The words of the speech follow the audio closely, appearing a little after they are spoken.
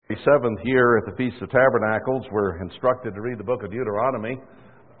The seventh year at the Feast of Tabernacles, we're instructed to read the book of Deuteronomy,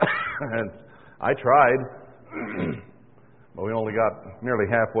 and I tried, but we only got nearly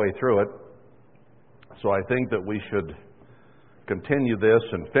halfway through it. So I think that we should continue this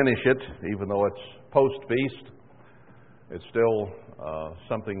and finish it, even though it's post-feast. It's still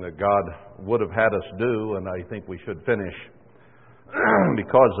something that God would have had us do, and I think we should finish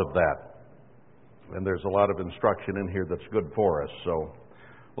because of that. And there's a lot of instruction in here that's good for us. So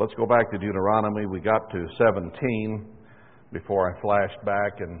let's go back to Deuteronomy. We got to 17 before I flashed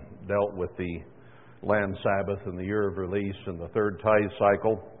back and dealt with the land Sabbath and the year of release and the third tithe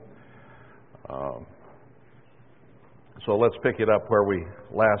cycle. So let's pick it up where we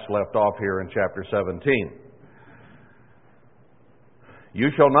last left off here in chapter 17. You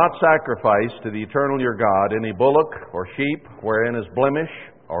shall not sacrifice to the eternal your God any bullock or sheep wherein is blemish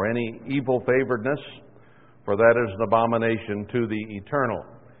or any evil favoredness, for that is an abomination to the eternal.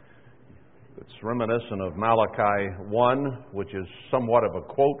 It's reminiscent of Malachi 1, which is somewhat of a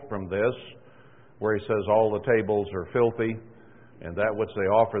quote from this, where he says all the tables are filthy, and that which they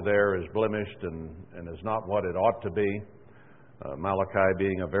offer there is blemished and is not what it ought to be. Malachi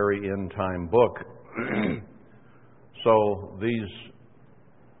being a very end-time book. So these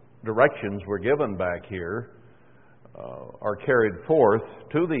directions were given back here are carried forth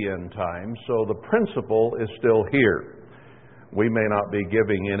to the end time, so the principle is still here. We may not be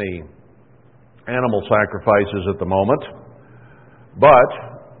giving any animal sacrifices at the moment,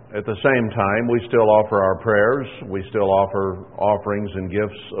 but at the same time we still offer our prayers, we still offer offerings and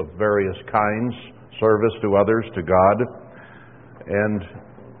gifts of various kinds, service to others, to God, and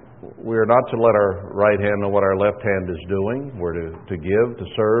we are not to let our right hand know what our left hand is doing. We're to give, to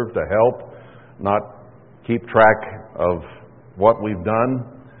serve, to help, not keep track of what we've done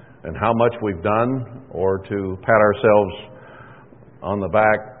and how much we've done, or to pat ourselves on the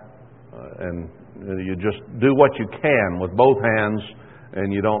back. And you just do what you can with both hands,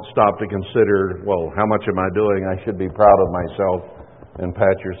 and you don't stop to consider, well, how much am I doing? I should be proud of myself, and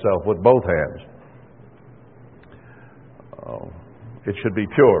pat yourself with both hands. It should be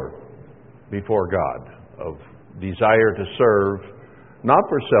pure before God, of desire to serve, not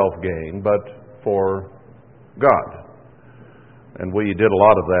for self-gain, but for God. And we did a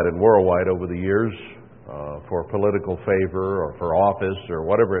lot of that in Worldwide over the years, for political favor or for office or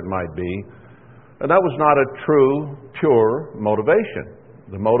whatever it might be. And that was not a true, pure motivation.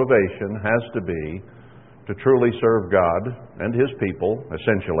 The motivation has to be to truly serve God and His people,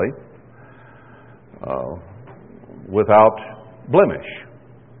 essentially, without blemish.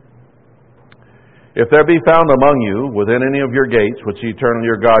 If there be found among you within any of your gates which the eternal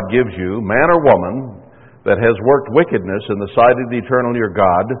your God gives you, man or woman, that has worked wickedness in the sight of the eternal your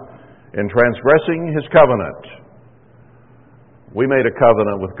God, in transgressing His covenant. We made a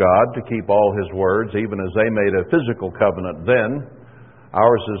covenant with God to keep all His words, even as they made a physical covenant then.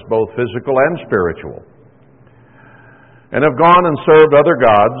 Ours is both physical and spiritual. And have gone and served other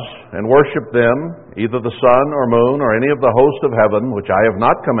gods, and worshipped them, either the sun or moon, or any of the host of heaven, which I have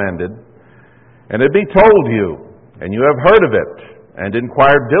not commanded. And it be told you, and you have heard of it, and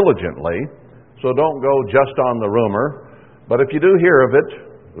inquired diligently. So don't go just on the rumor. But if you do hear of it,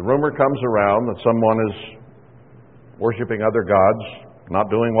 the rumor comes around that someone is worshiping other gods, not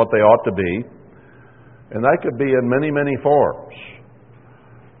doing what they ought to be. And that could be in many, many forms.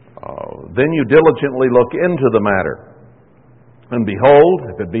 Then you diligently look into the matter. And behold,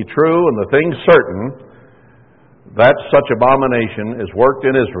 if it be true and the thing certain, that such abomination is worked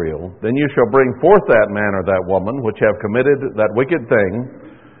in Israel, then you shall bring forth that man or that woman which have committed that wicked thing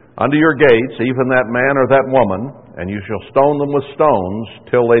unto your gates, even that man or that woman, and you shall stone them with stones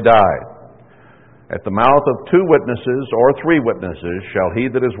till they die. At the mouth of 2 witnesses or 3 witnesses shall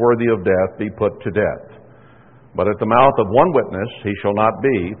he that is worthy of death be put to death. But at the mouth of 1 witness he shall not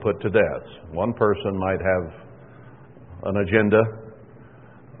be put to death. One person might have an agenda.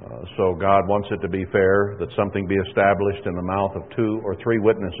 So God wants it to be fair, that something be established in the mouth of 2 or 3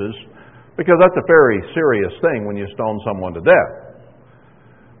 witnesses, because that's a very serious thing when you stone someone to death.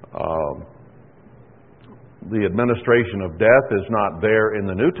 The administration of death is not there in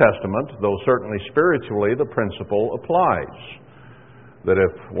the New Testament, though certainly spiritually the principle applies. That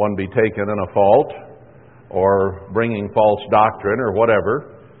if one be taken in a fault, or bringing false doctrine or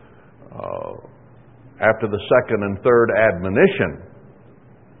whatever, after the second and third admonition,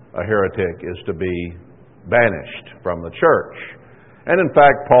 a heretic is to be banished from the church. And in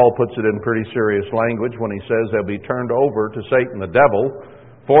fact, Paul puts it in pretty serious language when he says they'll be turned over to Satan the devil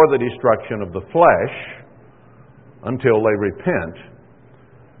for the destruction of the flesh until they repent.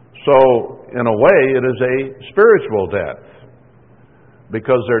 So, in a way, it is a spiritual death.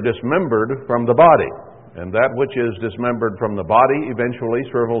 because they're dismembered from the body. And that which is dismembered from the body eventually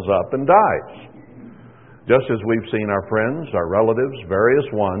shrivels up and dies. Just as we've seen our friends, our relatives, various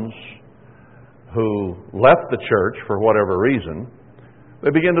ones who left the church for whatever reason, they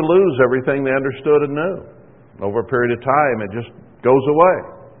begin to lose everything they understood and knew. Over a period of time, it just goes away.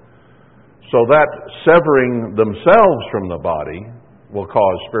 So that severing themselves from the body will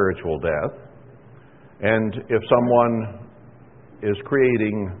cause spiritual death. And if someone is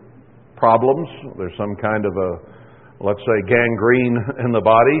creating problems, there's some kind of a, let's say, gangrene in the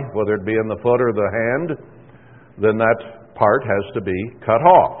body, whether it be in the foot or the hand, then that part has to be cut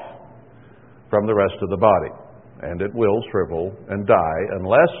off from the rest of the body. And it will shrivel and die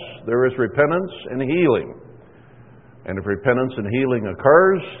unless there is repentance and healing. And if repentance and healing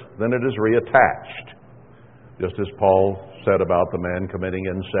occurs, then it is reattached. Just as Paul said about the man committing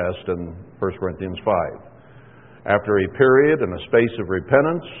incest in 1 Corinthians 5. After a period and a space of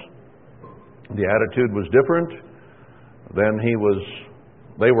repentance, the attitude was different. Then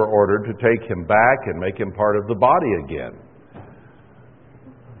they were ordered to take him back and make him part of the body again.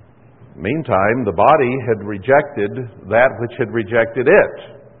 Meantime, the body had rejected that which had rejected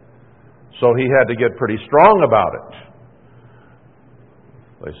it. So he had to get pretty strong about it.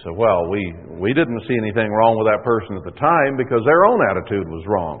 They said, well, we didn't see anything wrong with that person at the time because their own attitude was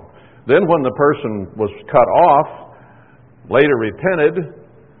wrong. Then when the person was cut off, later repented,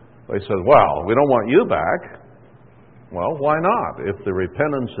 they said, well, we don't want you back. Well, why not? If the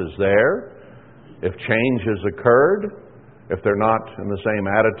repentance is there, if change has occurred, if they're not in the same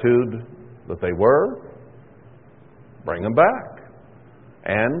attitude that they were, bring them back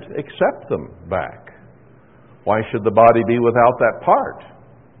and accept them back. Why should the body be without that part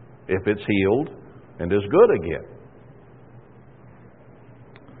if it's healed and is good again?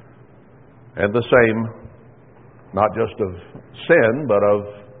 And the same, not just of sin, but of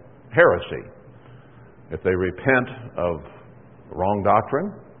heresy. If they repent of wrong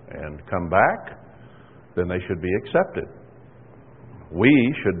doctrine and come back, then they should be accepted. We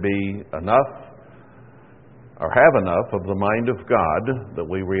should be enough, or have enough of the mind of God that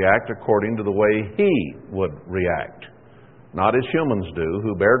we react according to the way He would react. Not as humans do,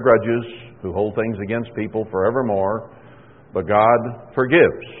 who bear grudges, who hold things against people forevermore, but God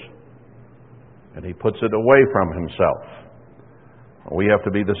forgives, and He puts it away from Himself. We have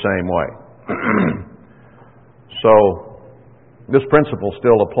to be the same way. So, this principle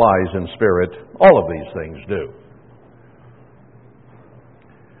still applies in spirit. All of these things do.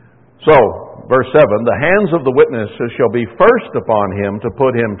 So, verse 7, the hands of the witnesses shall be first upon him to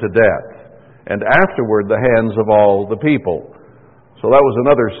put him to death, and afterward the hands of all the people. So that was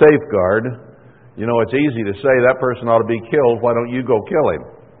another safeguard. You know, it's easy to say that person ought to be killed, why don't you go kill him?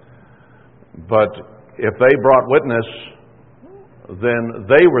 But if they brought witness, then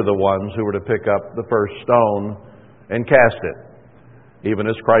they were the ones who were to pick up the first stone and cast it. Even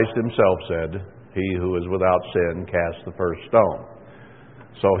as Christ Himself said, he who is without sin cast the first stone.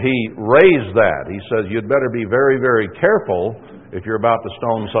 So He raised that. He says you'd better be very, very careful if you're about to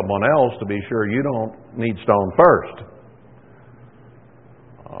stone someone else to be sure you don't need stoned first.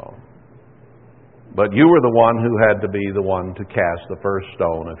 But you were the one who had to be the one to cast the first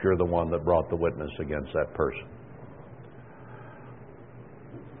stone if you're the one that brought the witness against that person.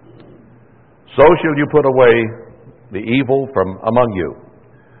 So shall you put away the evil from among you.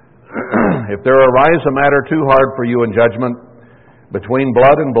 If there arise a matter too hard for you in judgment, between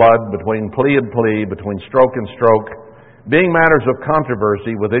blood and blood, between plea and plea, between stroke and stroke, being matters of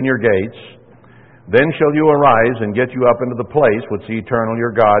controversy within your gates, then shall you arise and get you up into the place which the eternal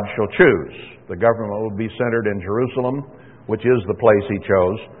your God shall choose. The government will be centered in Jerusalem, which is the place He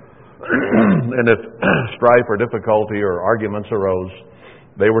chose. And if strife or difficulty or arguments arose,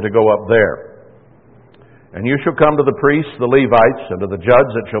 they were to go up there. And you shall come to the priests, the Levites, and to the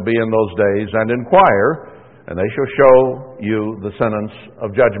judge that shall be in those days, and inquire, and they shall show you the sentence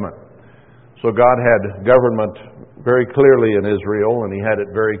of judgment. So God had government very clearly in Israel, and He had it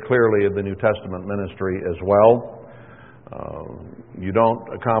very clearly in the New Testament ministry as well. You don't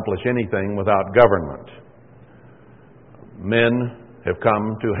accomplish anything without government. Men have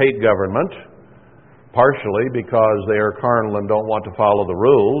come to hate government, partially because they are carnal and don't want to follow the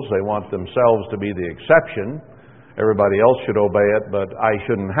rules. They want themselves to be the exception. Everybody else should obey it, but I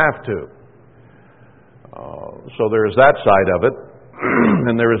shouldn't have to. So there is that side of it.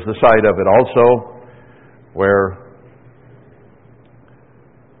 And there is the side of it also where,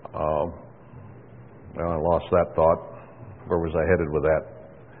 well, I lost that thought. Where was I headed with that?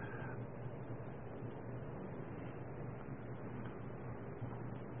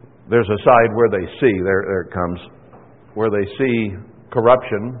 There's a side where they see, there it comes, where they see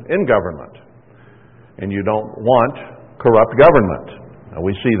corruption in government. And you don't want corrupt government. Now,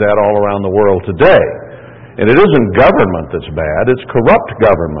 we see that all around the world today. And it isn't government that's bad, it's corrupt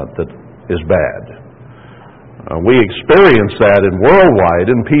government that is bad. We experienced that in worldwide,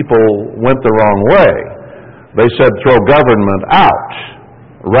 and people went the wrong way. They said throw government out,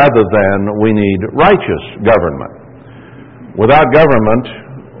 rather than we need righteous government. Without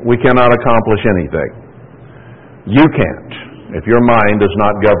government, we cannot accomplish anything. You can't. If your mind does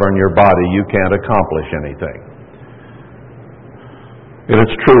not govern your body, you can't accomplish anything. And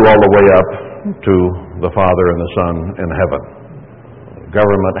it's true all the way up to the Father and the Son in heaven.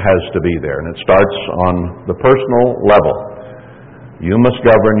 Government has to be there, and it starts on the personal level. You must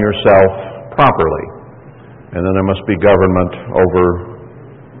govern yourself properly, and then there must be government over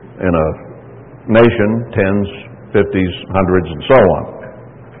in a nation, tens, 50s, hundreds, and so on.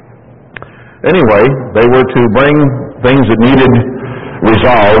 Anyway, they were to bring things that needed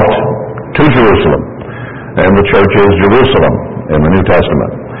resolved to Jerusalem, and the church is Jerusalem in the New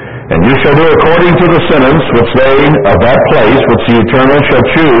Testament. And you shall do according to the sentence which they of that place which the Eternal shall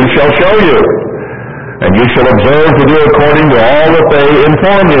choose shall show you. And you shall observe to do according to all that they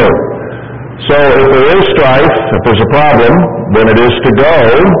inform you. So if there is strife, if there's a problem, then it is to go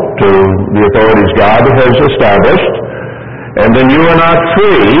to the authorities God has established. And then you are not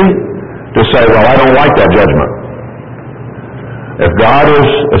free to say, well, I don't like that judgment. If God has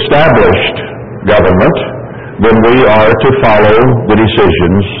established government, then we are to follow the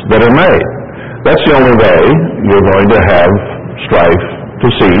decisions that are made. That's the only way you're going to have strife to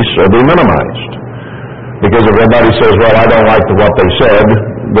cease or be minimized. Because if everybody says, well, I don't like what they said,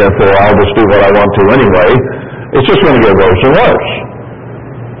 therefore I'll just do what I want to anyway, it's just going to get worse and worse.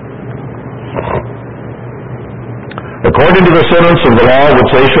 According to the sentence of the law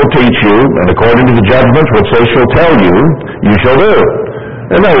which they shall teach you, and according to the judgment which they shall tell you, you shall do.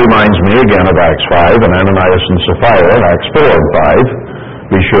 And that reminds me again of Acts 5 and Ananias and Sapphira, Acts 4 and 5,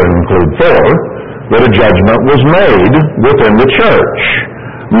 be sure to include 4, that a judgment was made within the church.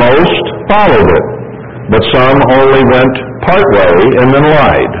 Most followed it, but some only went part way and then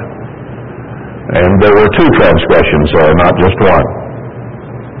lied. And there were 2 transgressions there, not just one.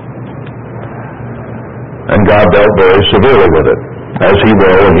 And God dealt very severely with it, as He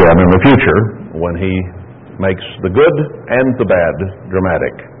will again in the future when He makes the good and the bad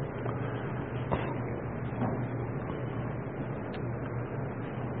dramatic.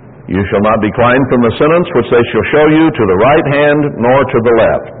 You shall not decline from the sentence which they shall show you to the right hand nor to the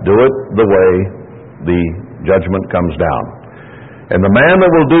left. Do it the way the judgment comes down. And the man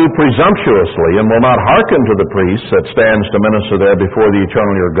that will do presumptuously and will not hearken to the priest that stands to minister there before the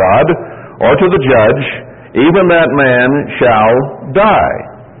eternal your God, or to the judge, even that man shall die.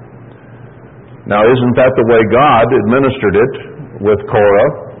 Now, isn't that the way God administered it with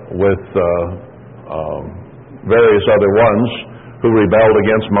Korah, with various other ones who rebelled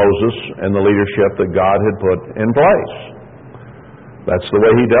against Moses and the leadership that God had put in place? That's the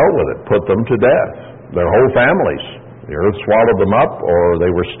way He dealt with it, put them to death, their whole families. The earth swallowed them up, or they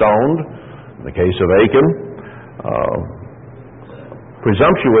were stoned. In the case of Achan,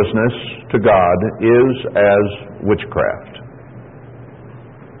 presumptuousness to God is as witchcraft.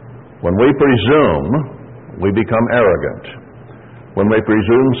 When we presume, we become arrogant. When we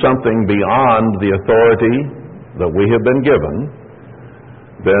presume something beyond the authority that we have been given,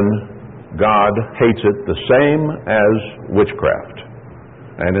 then God hates it the same as witchcraft.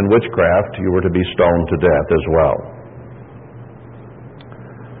 And in witchcraft, you were to be stoned to death as well.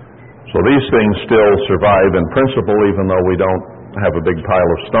 So these things still survive in principle, even though we don't have a big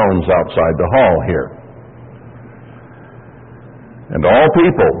pile of stones outside the hall here. And all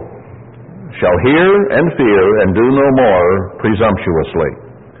people shall hear and fear and do no more presumptuously.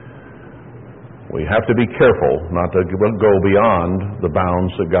 We have to be careful not to go beyond the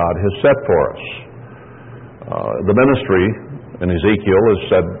bounds that God has set for us. The ministry in Ezekiel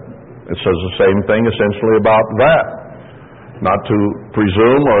it says the same thing essentially about that. Not to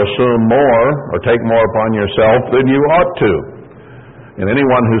presume or assume more or take more upon yourself than you ought to. And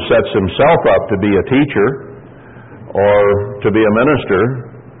anyone who sets himself up to be a teacher or to be a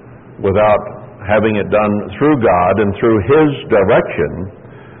minister without having it done through God and through His direction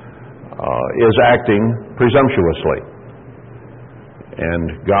is acting presumptuously.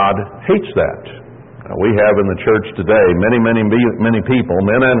 And God hates that. We have in the church today many people,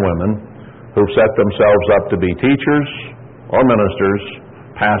 men and women, who've set themselves up to be teachers or ministers,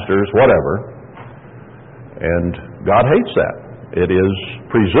 pastors, whatever. And God hates that. It is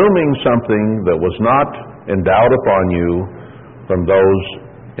presuming something that was not endowed upon you from those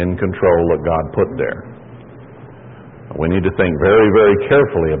in control that God put there. We need to think very, very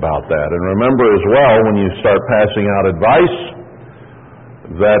carefully about that. And remember as well, when you start passing out advice,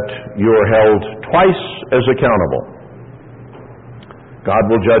 that you are held twice as accountable. God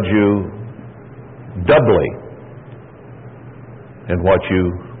will judge you doubly in what you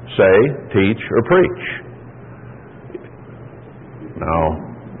say, teach, or preach. Now,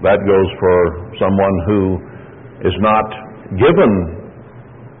 that goes for someone who is not given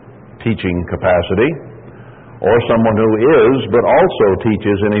teaching capacity, or someone who is, but also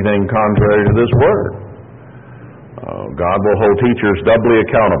teaches anything contrary to this Word. God will hold teachers doubly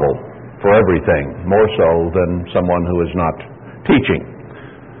accountable for everything, more so than someone who is not teaching.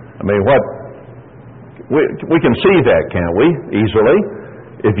 I mean, we can see that, can't we, easily?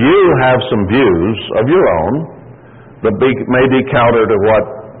 If you have some views of your own that may be counter to what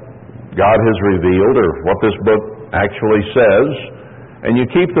God has revealed or what this book actually says, and you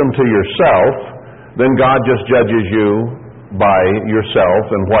keep them to yourself, then God just judges you by yourself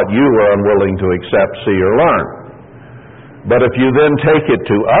and what you are unwilling to accept, see, or learn. But if you then take it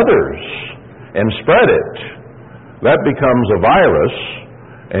to others and spread it, that becomes a virus,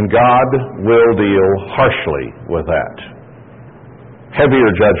 and God will deal harshly with that. Heavier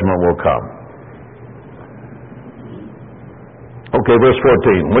judgment will come. Okay, verse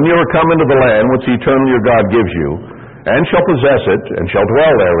 14. When you are come into the land which the eternal your God gives you, and shall possess it, and shall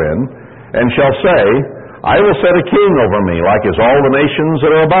dwell therein, and shall say, I will set a king over me, like as all the nations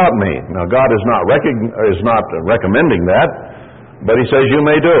that are about me. Now, God is not recommending that, but He says you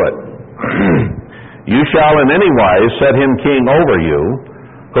may do it. You shall in any wise set him king over you,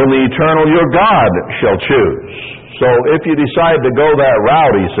 whom the eternal your God shall choose. So if you decide to go that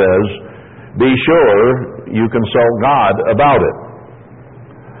route, He says, be sure you consult God about it.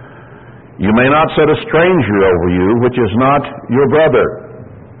 You may not set a stranger over you, which is not your brother.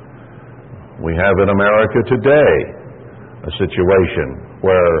 We have in America today a situation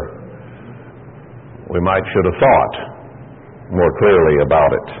where we should have thought more clearly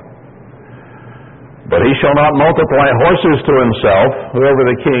about it. But he shall not multiply horses to himself, whoever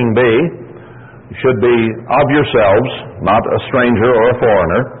the king be, should be of yourselves, not a stranger or a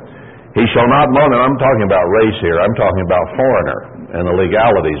foreigner. He shall not multiply, I'm talking about race here, I'm talking about foreigner and the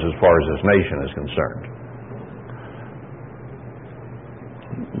legalities as far as this nation is concerned.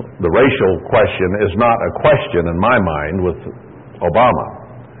 The racial question is not a question in my mind with Obama.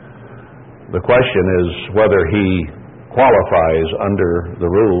 The question is whether he qualifies under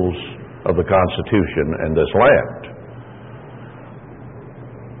the rules of the Constitution and this land.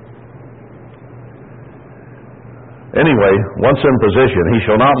 Anyway, once in position, he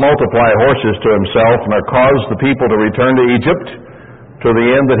shall not multiply horses to himself, nor cause the people to return to Egypt, to the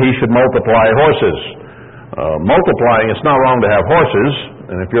end that he should multiply horses. Multiplying, it's not wrong to have horses,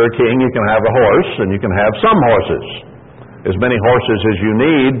 and if you're a king, you can have a horse, and you can have some horses. As many horses as you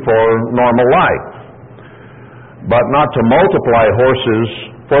need for normal life. But not to multiply horses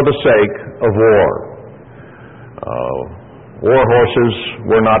for the sake of war. War horses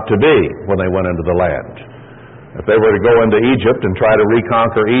were not to be when they went into the land. If they were to go into Egypt and try to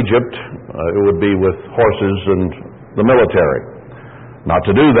reconquer Egypt, it would be with horses and the military. Not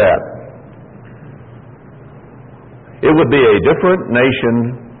to do that. It would be a different nation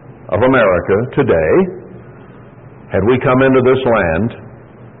of America today had we come into this land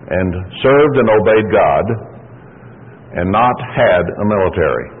and served and obeyed God and not had a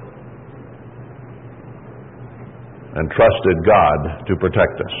military and trusted God to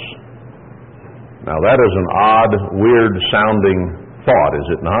protect us. Now that is an odd, weird-sounding thought, is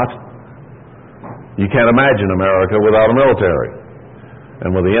it not? You can't imagine America without a military.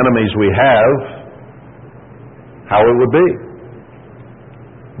 And with the enemies we have, how it would be.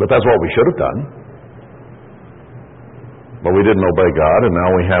 But that's what we should have done. But we didn't obey God, and now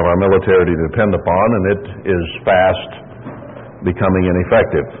we have our military to depend upon, and it is fast becoming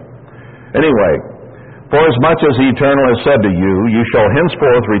ineffective. Anyway, for as much as the Eternal has said to you, you shall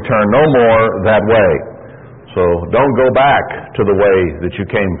henceforth return no more that way. So don't go back to the way that you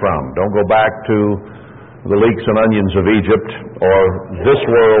came from. Don't go back to the leeks and onions of Egypt or this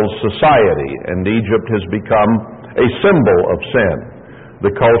world's society. And Egypt has become a symbol of sin.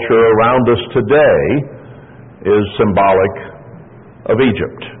 The culture around us today is symbolic of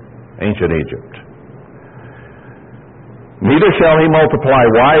Egypt, ancient Egypt. Neither shall he multiply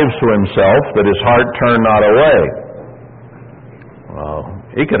wives to himself, that his heart turn not away.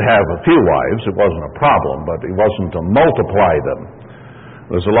 He could have a few wives, it wasn't a problem, but he wasn't to multiply them.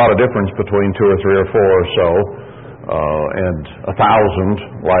 There's a lot of difference between 2 or 3 or 4 or so, and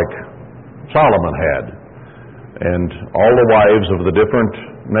 1,000 like Solomon had. And all the wives of the different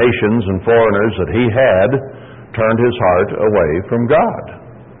nations and foreigners that he had turned his heart away from God.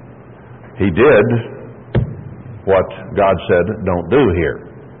 He did what God said don't do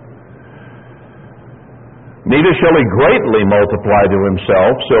here. Neither shall he greatly multiply to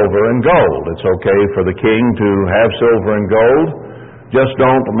himself silver and gold. It's okay for the king to have silver and gold, just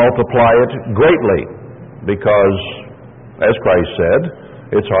don't multiply it greatly, because, as Christ said,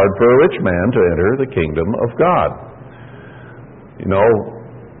 it's hard for a rich man to enter the kingdom of God. You know,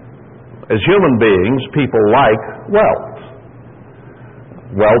 as human beings, people like wealth.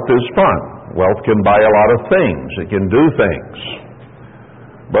 Wealth is fun. Wealth can buy a lot of things. It can do things.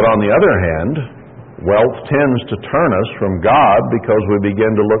 But on the other hand, wealth tends to turn us from God because we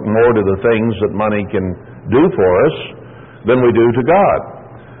begin to look more to the things that money can do for us than we do to God.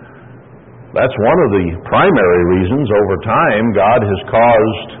 That's one of the primary reasons over time God has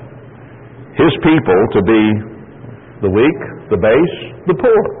caused His people to be the weak, the base, the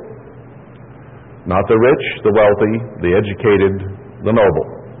poor. Not the rich, the wealthy, the educated, the noble.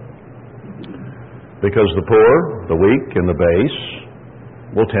 Because the poor, the weak, and the base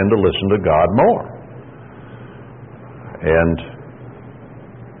will tend to listen to God more. And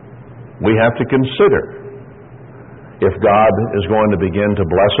we have to consider, if God is going to begin to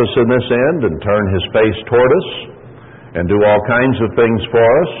bless us in this end and turn His face toward us and do all kinds of things for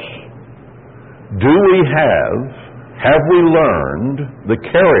us, have we learned the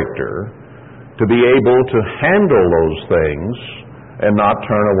character to be able to handle those things and not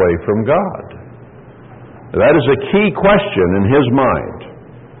turn away from God? That is a key question in his mind.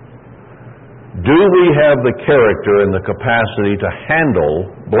 Do we have the character and the capacity to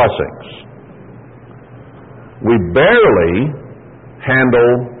handle blessings? We barely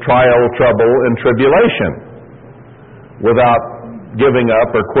handle trial, trouble, and tribulation without giving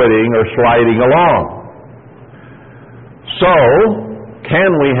up or quitting or sliding along. So,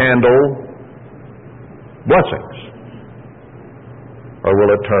 can we handle blessings? Or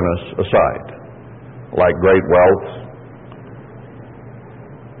will it turn us aside? Like great wealth.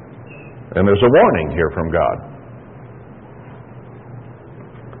 And there's a warning here from God.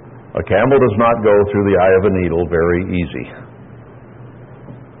 A camel does not go through the eye of a needle very easy.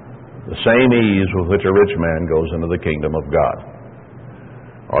 The same ease with which a rich man goes into the kingdom of God.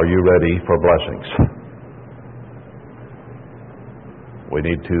 Are you ready for blessings? We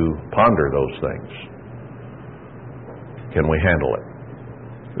need to ponder those things. Can we handle it?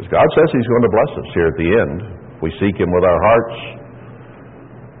 Because God says He's going to bless us here at the end. If we seek Him with our hearts.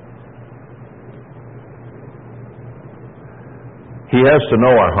 He has to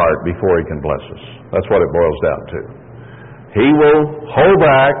know our heart before He can bless us. That's what it boils down to. He will hold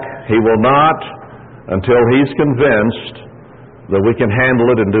back. He will not until He's convinced that we can handle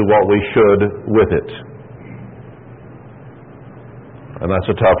it and do what we should with it. And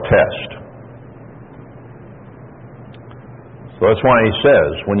that's a tough test. So that's why He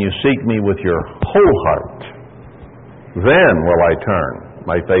says, when you seek Me with your whole heart, then will I turn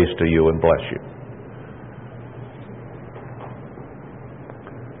my face to you and bless you.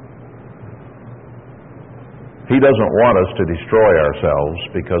 He doesn't want us to destroy ourselves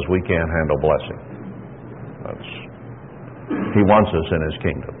because we can't handle blessing. He wants us in His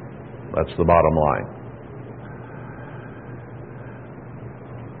kingdom. That's the bottom line.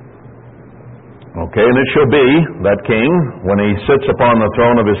 Okay, and it shall be, that king, when he sits upon the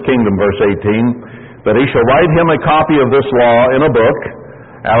throne of his kingdom, verse 18, that he shall write him a copy of this law in a book,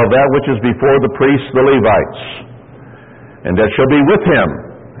 out of that which is before the priests, the Levites. And that shall be with him,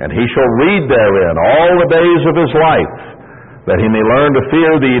 and he shall read therein all the days of his life, that he may learn to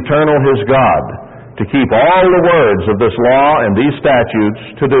fear the eternal his God, to keep all the words of this law and these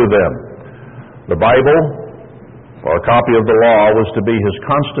statutes to do them. The Bible, or a copy of the law, was to be his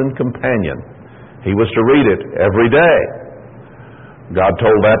constant companion. He was to read it every day. God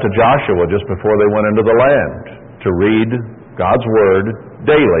told that to Joshua just before they went into the land, to read God's Word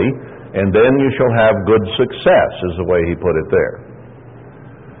daily, and then you shall have good success, is the way He put it there.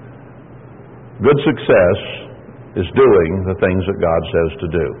 Good success is doing the things that God says to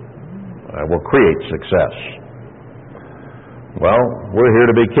do. Will create success. Well, we're here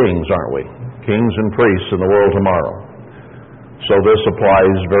to be kings, aren't we? Kings and priests in the world tomorrow. So this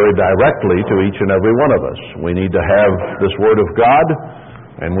applies very directly to each and every one of us. We need to have this Word of God,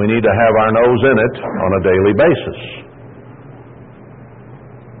 and we need to have our nose in it on a daily basis.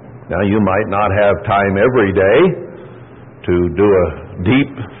 Now, you might not have time every day to do a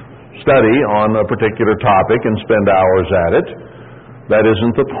deep study on a particular topic and spend hours at it. That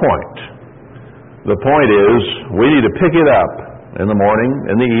isn't the point. The point is, we need to pick it up in the morning,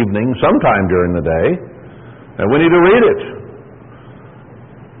 in the evening, sometime during the day, and we need to read it.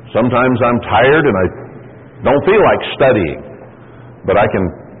 Sometimes I'm tired and I don't feel like studying, but I can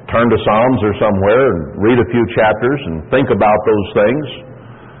turn to Psalms or somewhere and read a few chapters and think about those things.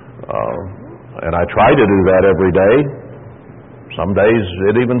 And I try to do that every day. Some days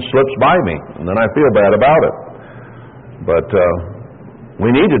it even slips by me, and then I feel bad about it. But we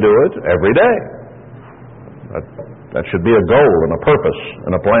need to do it every day. That should be a goal and a purpose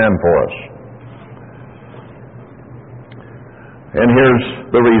and a plan for us. And here's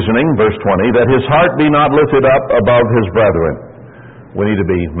the reasoning, verse 20, that his heart be not lifted up above his brethren. We need to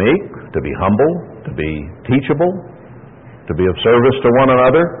be meek, to be humble, to be teachable, to be of service to one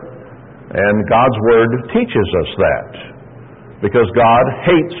another. And God's Word teaches us that. Because God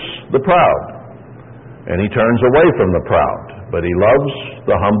hates the proud. And He turns away from the proud. But He loves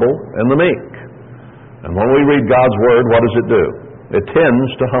the humble and the meek. And when we read God's Word, what does it do? It tends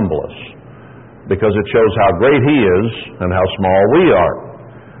to humble us. Because it shows how great He is and how small we are.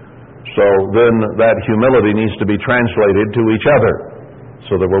 So then that humility needs to be translated to each other,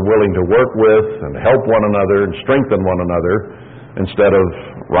 so that we're willing to work with and help one another and strengthen one another instead of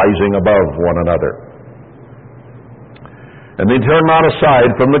rising above one another. And they turn not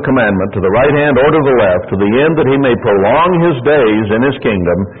aside from the commandment to the right hand or to the left, to the end that he may prolong his days in his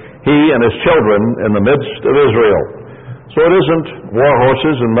kingdom, he and his children in the midst of Israel. So it isn't war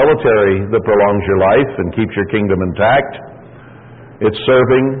horses and military that prolongs your life and keeps your kingdom intact. It's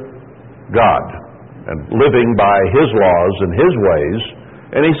serving God and living by His laws and His ways.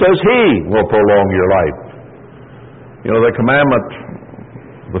 And He says He will prolong your life. You know, the commandment,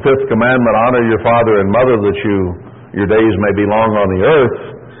 the fifth commandment, honor your father and mother that your days may be long on the earth,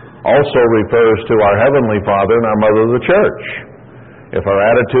 also refers to our Heavenly Father and our Mother, the Church. If our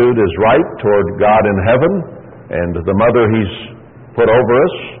attitude is right toward God in heaven and the Mother He's put over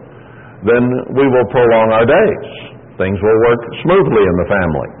us, then we will prolong our days. Things will work smoothly in the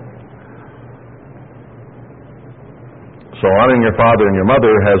family. So honoring your father and your mother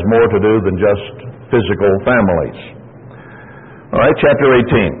has more to do than just physical families. All right, chapter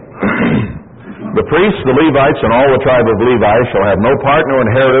 18. The priests, the Levites, and all the tribe of Levi shall have no part nor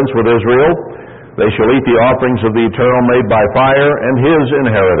inheritance with Israel. They shall eat the offerings of the Eternal made by fire, and His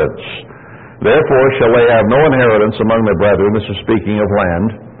inheritance. Therefore shall they have no inheritance among their brethren. This is speaking of land.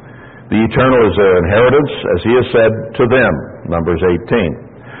 The Eternal is their inheritance, as He has said to them. Numbers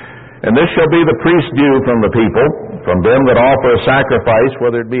 18. And this shall be the priest's due from the people, from them that offer a sacrifice,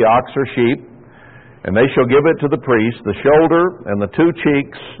 whether it be ox or sheep. And they shall give it to the priest, the shoulder, and the 2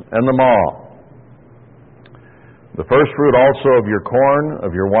 cheeks, and the maw. The first fruit also of your corn,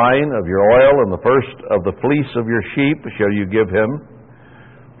 of your wine, of your oil, and the first of the fleece of your sheep shall you give him.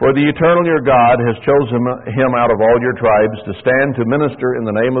 For the Eternal your God has chosen him out of all your tribes to stand to minister in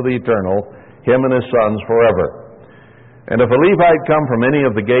the name of the Eternal, him and his sons forever. And if a Levite come from any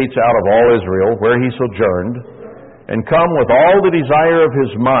of the gates out of all Israel, where he sojourned, and come with all the desire of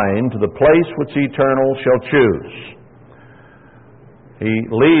his mind to the place which the Eternal shall choose. He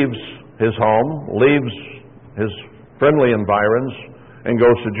leaves his home, leaves his friendly environs, and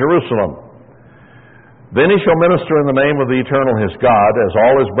goes to Jerusalem. Then he shall minister in the name of the Eternal his God, as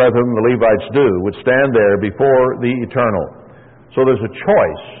all his brethren the Levites do, which stand there before the Eternal. So there's a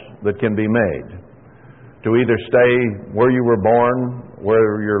choice that can be made. To either stay where you were born,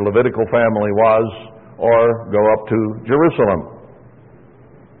 where your Levitical family was, or go up to Jerusalem.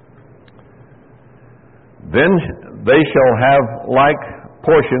 Then they shall have like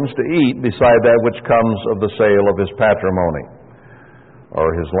portions to eat beside that which comes of the sale of his patrimony, or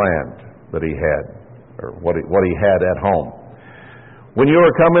his land that he had, or what he had at home. When you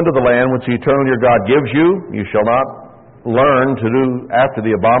are come into the land which the Eternal your God gives you, you shall not learn to do after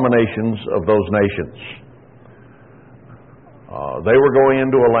the abominations of those nations. They were going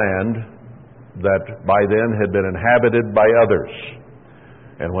into a land that by then had been inhabited by others.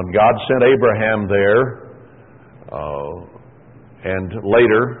 And when God sent Abraham there, and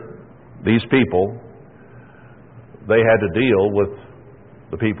later, these people, they had to deal with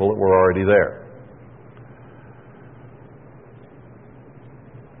the people that were already there.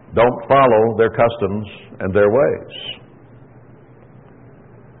 Don't follow their customs and their ways.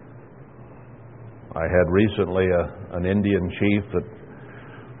 I had recently an Indian chief that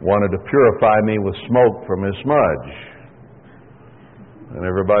wanted to purify me with smoke from his smudge. And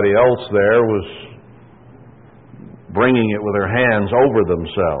everybody else there was bringing it with their hands over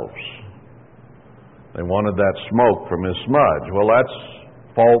themselves. They wanted that smoke from his smudge. Well, that's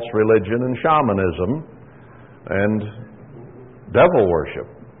false religion and shamanism and devil worship.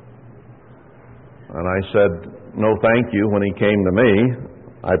 And I said, no thank you, when he came to me.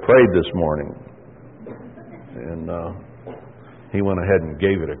 I prayed this morning. And he went ahead and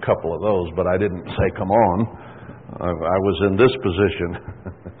gave it a couple of those, but I didn't say, come on. I was in this position.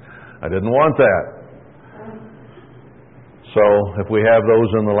 I didn't want that. So if we have those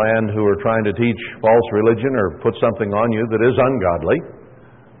in the land who are trying to teach false religion or put something on you that is ungodly,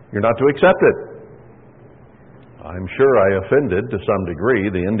 you're not to accept it. I'm sure I offended to some degree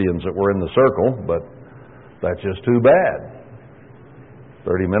the Indians that were in the circle, but that's just too bad.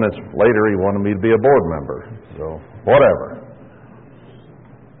 30 minutes later, he wanted me to be a board member. So, whatever.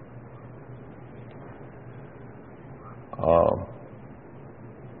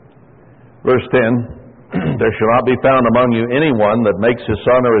 Verse 10, there shall not be found among you anyone that makes his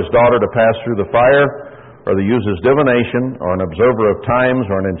son or his daughter to pass through the fire, or that uses divination, or an observer of times,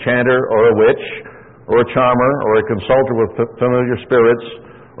 or an enchanter, or a witch, or a charmer, or a consulter with familiar spirits,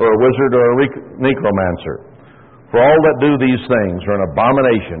 or a wizard, or a necromancer. For all that do these things are an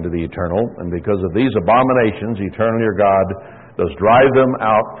abomination to the Eternal, and because of these abominations, Eternal your God does drive them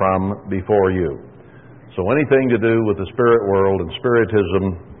out from before you. So anything to do with the spirit world and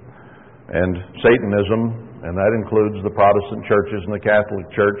spiritism and Satanism, and that includes the Protestant churches and the Catholic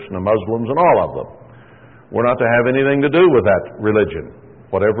Church and the Muslims and all of them, we're not to have anything to do with that religion,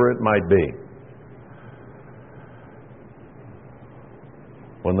 whatever it might be.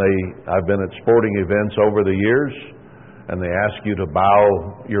 I've been at sporting events over the years, and they ask you to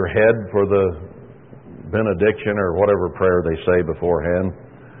bow your head for the benediction or whatever prayer they say beforehand.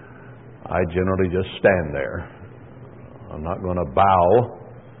 I generally just stand there. I'm not going to bow.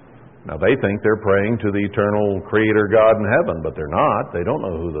 Now they think they're praying to the eternal Creator God in heaven, but they're not. They don't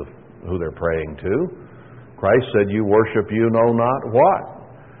know who they're praying to. Christ said, "You worship you know not what."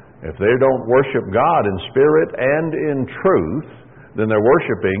 If they don't worship God in spirit and in truth, then they're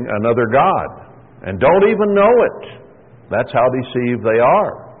worshiping another God and don't even know it. That's how deceived they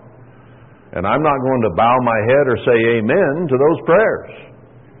are. And I'm not going to bow my head or say amen to those prayers.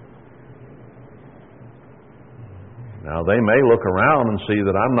 Now, they may look around and see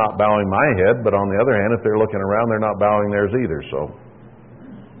that I'm not bowing my head, but on the other hand, if they're looking around, they're not bowing theirs either. So,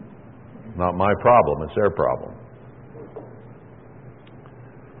 not my problem, it's their problem.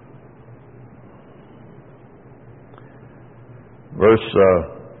 Verse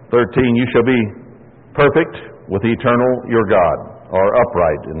 13, you shall be perfect with the eternal your God, or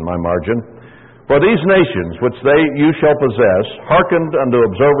upright in my margin. For these nations which you shall possess hearkened unto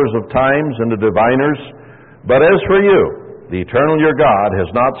observers of times and to diviners, but as for you, the eternal your God has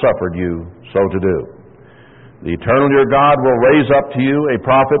not suffered you so to do. The eternal your God will raise up to you a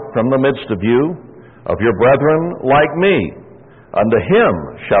prophet from the midst of you, of your brethren like me. Unto him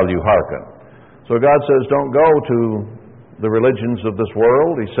shall you hearken. So God says, don't go to the religions of this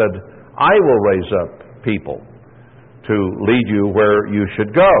world. He said, I will raise up people to lead you where you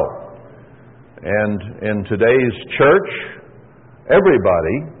should go. And in today's church,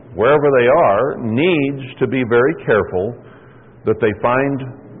 everybody, wherever they are, needs to be very careful that they find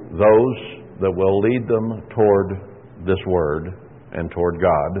those that will lead them toward this Word and toward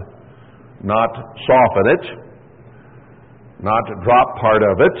God. Not soften it, not drop part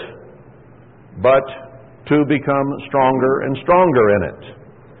of it, but to become stronger and stronger in it.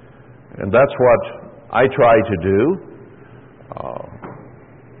 And that's what I try to do.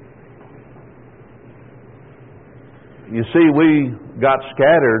 You see, we got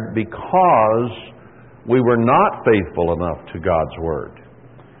scattered because we were not faithful enough to God's Word.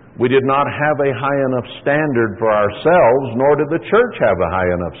 We did not have a high enough standard for ourselves, nor did the church have a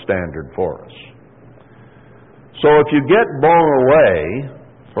high enough standard for us. So if you get blown away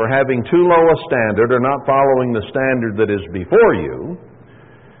for having too low a standard or not following the standard that is before you,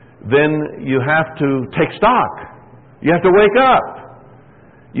 then you have to take stock. You have to wake up.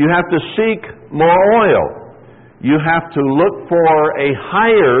 You have to seek more oil. You have to look for a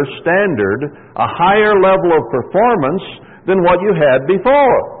higher standard, a higher level of performance than what you had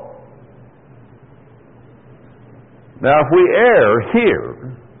before. Now, if we err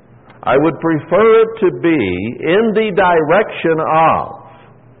here, I would prefer it to be in the direction of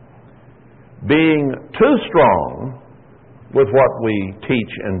being too strong with what we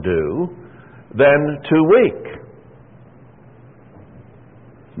teach and do than too weak.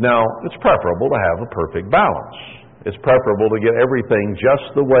 Now, it's preferable to have a perfect balance. It's preferable to get everything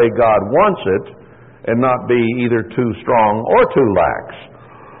just the way God wants it and not be either too strong or too lax.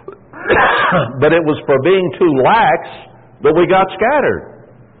 But it was for being too lax that we got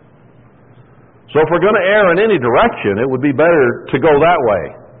scattered. So if we're going to err in any direction, it would be better to go that way,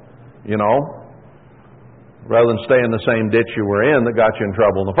 rather than stay in the same ditch you were in that got you in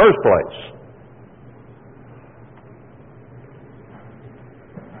trouble in the first place.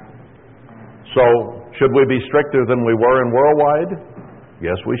 So, should we be stricter than we were in worldwide?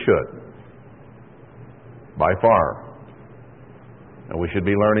 Yes, we should. By far. And we should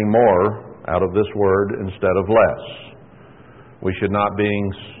be learning more out of this word instead of less. We should not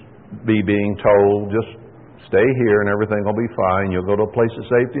be being told, just stay here and everything will be fine. You'll go to a place of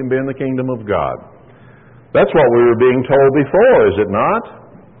safety and be in the kingdom of God. That's what we were being told before, is it not?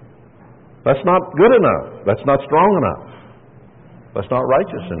 That's not good enough. That's not strong enough. That's not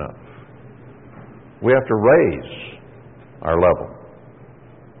righteous enough. We have to raise our level.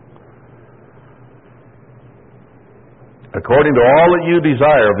 According to all that you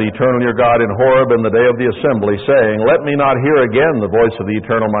desire of the eternal your God in Horeb in the day of the assembly, saying, let me not hear again the voice of the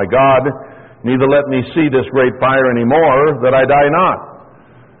eternal my God, neither let me see this great fire any more, that I die not.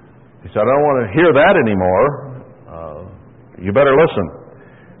 He said, I don't want to hear that anymore. You better listen.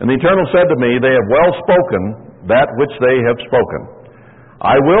 And the Eternal said to me, they have well spoken that which they have spoken.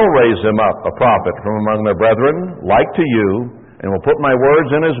 I will raise him up a prophet from among their brethren, like to you, and will put my words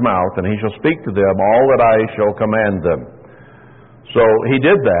in his mouth, and he shall speak to them all that I shall command them. So he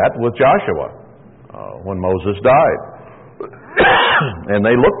did that with Joshua when Moses died. And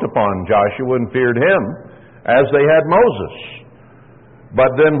they looked upon Joshua and feared him as they had Moses.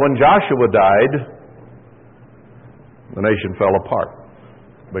 But then when Joshua died, the nation fell apart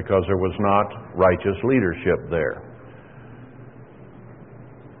because there was not righteous leadership there.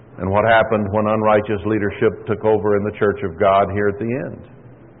 And what happened when unrighteous leadership took over in the church of God here at the end?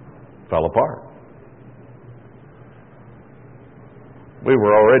 Fell apart. We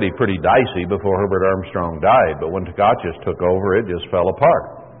were already pretty dicey before Herbert Armstrong died, but when Tkachis took over, it just fell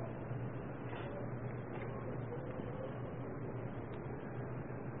apart.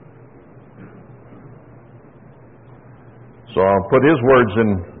 So I'll put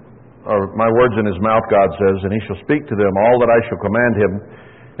my words in his mouth, God says, and he shall speak to them all that I shall command him.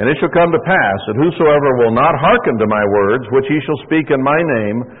 And it shall come to pass that whosoever will not hearken to my words, which he shall speak in my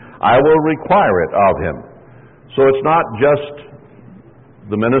name, I will require it of him. So it's not just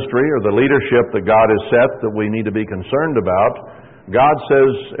the ministry or the leadership that God has set that we need to be concerned about. God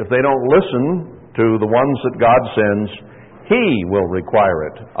says if they don't listen to the ones that God sends, He will require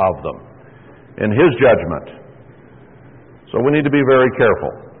it of them in His judgment. So we need to be very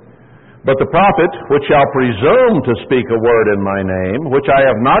careful. But the prophet which shall presume to speak a word in my name, which I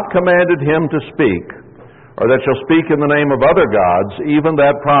have not commanded him to speak, or that shall speak in the name of other gods, even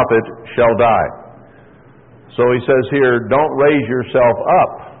that prophet shall die. So he says here, don't raise yourself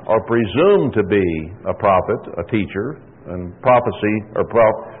up or presume to be a prophet, a teacher, and prophecy, or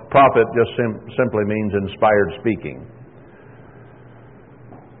prophet just simply means inspired speaking.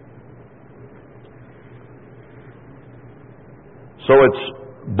 So it's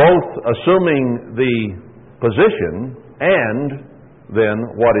both assuming the position and then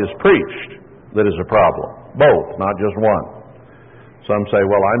what is preached that is a problem. Both, not just one. Some say,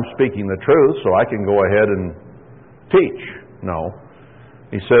 well, I'm speaking the truth, so I can go ahead and teach. No.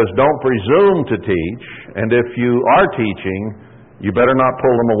 He says, don't presume to teach, and if you are teaching, you better not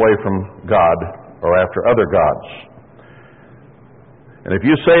pull them away from God or after other gods. And if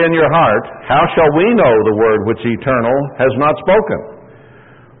you say in your heart, how shall we know the word which the Eternal has not spoken?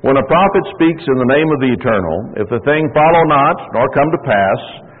 When a prophet speaks in the name of the Eternal, if the thing follow not, nor come to pass,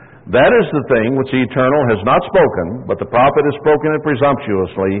 that is the thing which the Eternal has not spoken, but the prophet has spoken it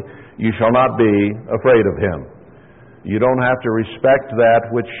presumptuously, you shall not be afraid of him. You don't have to respect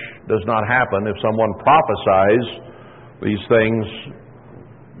that which does not happen if someone prophesies these things,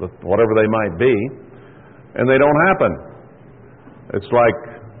 whatever they might be, and they don't happen. It's like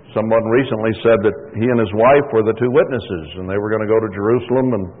someone recently said that he and his wife were the two witnesses, and they were going to go to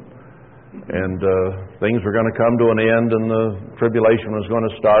Jerusalem, and things were going to come to an end, and the tribulation was going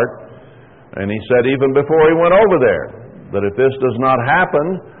to start. And he said even before he went over there, that if this does not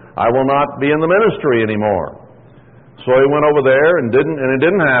happen, I will not be in the ministry anymore. So he went over there and it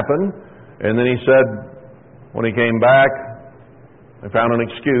didn't happen. And then he said, when he came back, they found an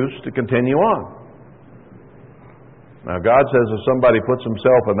excuse to continue on. Now God says if somebody puts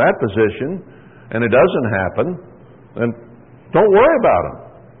himself in that position and it doesn't happen, then don't worry about him.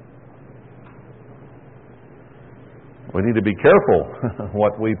 We need to be careful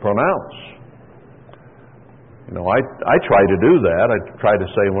what we pronounce. You know, I try to do that. I try to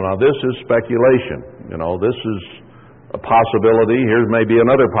say, well, now this is speculation. You know, this is a possibility. Here's maybe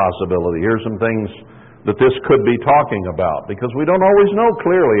another possibility. Here's some things that this could be talking about, because we don't always know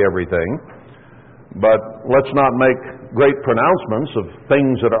clearly everything. But let's not make great pronouncements of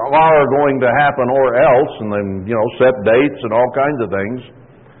things that are going to happen or else, and then, you know, set dates and all kinds of things.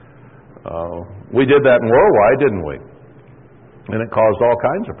 We did that in worldwide, didn't we? And it caused all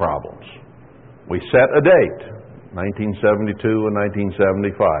kinds of problems. We set a date, 1972 and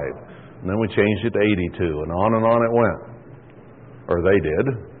 1975. And then we changed it to 82, and on it went. Or they did.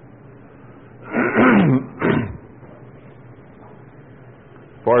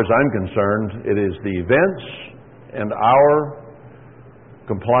 As far as I'm concerned, it is the events and our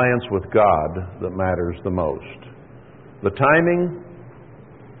compliance with God that matters the most. The timing,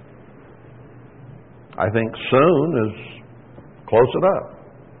 I think soon is close enough.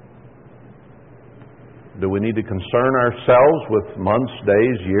 Do we need to concern ourselves with months,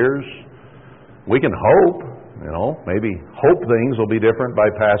 days, years? We can hope, maybe hope things will be different by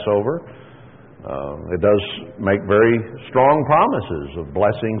Passover. It does make very strong promises of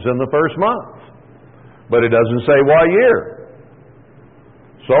blessings in the first month. But it doesn't say what year.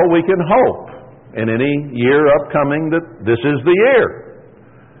 So we can hope in any year upcoming that this is the year.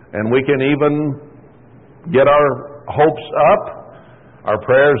 And we can even get our hopes up, our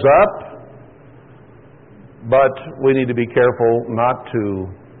prayers up. But we need to be careful not to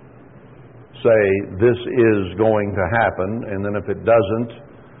say this is going to happen, and then if it doesn't,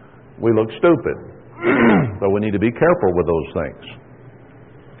 we look stupid. But we need to be careful with those things.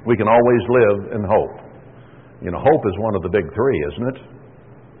 We can always live in hope. Hope is one of the big three, isn't it?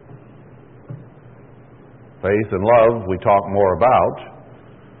 Faith and love we talk more about,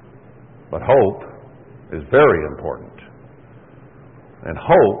 but hope is very important. And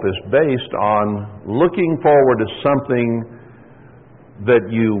hope is based on looking forward to something that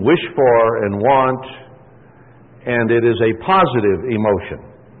you wish for and want, and it is a positive emotion.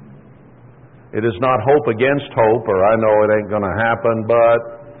 It is not hope against hope, or I know it ain't going to happen, but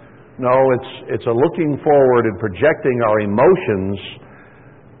no, it's a looking forward and projecting our emotions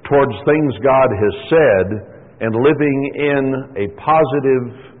towards things God has said and living in a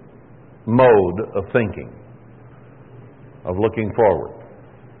positive mode of thinking, of looking forward.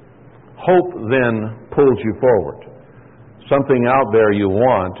 Hope then pulls you forward. Something out there you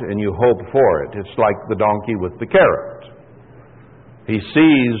want and you hope for it. It's like the donkey with the carrot. He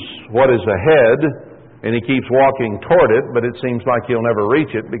sees what is ahead and he keeps walking toward it, but it seems like he'll never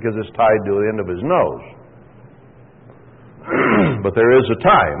reach it because it's tied to the end of his nose. But there is a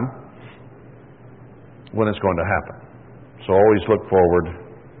time when it's going to happen. So always look forward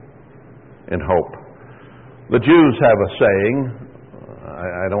in hope. The Jews have a saying,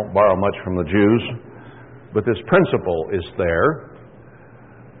 I don't borrow much from the Jews, but this principle is there.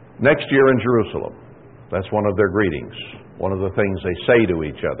 Next year in Jerusalem. That's one of their greetings. One of the things they say to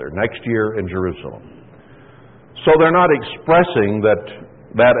each other. Next year in Jerusalem. So they're not expressing that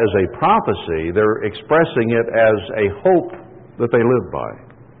as a prophecy. They're expressing it as a hope that they live by.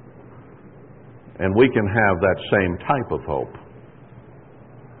 And we can have that same type of hope.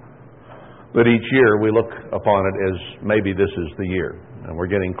 That each year we look upon it as maybe this is the year. And we're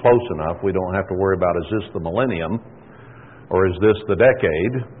getting close enough. We don't have to worry about is this the millennium? Or is this the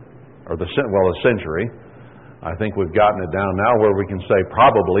decade? Or the century? I think we've gotten it down now where we can say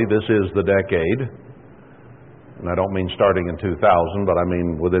probably this is the decade. And I don't mean starting in 2000, but I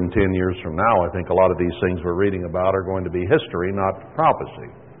mean within 10 years from now, I think a lot of these things we're reading about are going to be history, not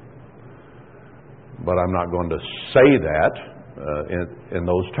prophecy. But I'm not going to say that in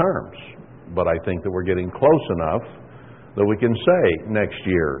those terms. But I think that we're getting close enough that we can say next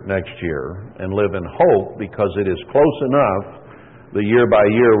year, and live in hope because it is close enough. The year by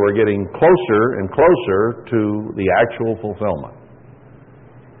year, we're getting closer and closer to the actual fulfillment.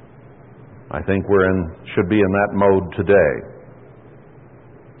 I think should be in that mode today.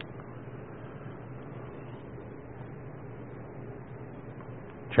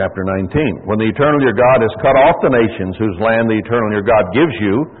 Chapter 19. When the eternal your God has cut off the nations whose land the eternal your God gives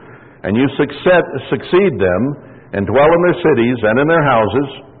you, and you succeed them, and dwell in their cities and in their houses,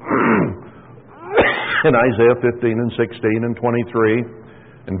 in Isaiah 15 and 16 and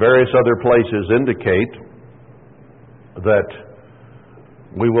 23, and various other places indicate that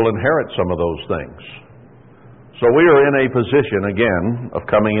we will inherit some of those things. So we are in a position, again, of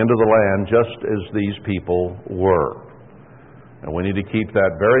coming into the land just as these people were. And we need to keep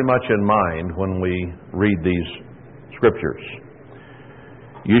that very much in mind when we read these scriptures.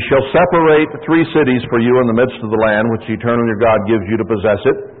 You shall separate 3 cities for you in the midst of the land which the eternal your God gives you to possess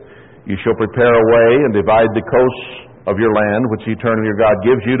it. You shall prepare a way and divide the coasts of your land which the eternal your God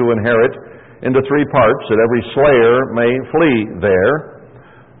gives you to inherit into 3 parts, that every slayer may flee there.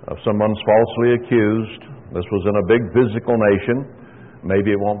 Of someone's falsely accused. This was in a big physical nation.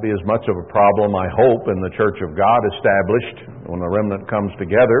 Maybe it won't be as much of a problem, I hope, in the Church of God established when the remnant comes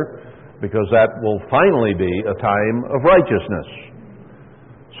together, because that will finally be a time of righteousness.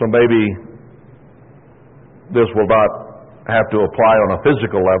 So maybe this will not have to apply on a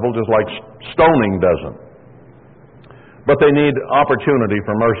physical level, just like stoning doesn't. But they need opportunity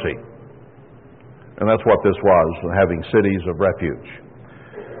for mercy. And that's what this was, having cities of refuge.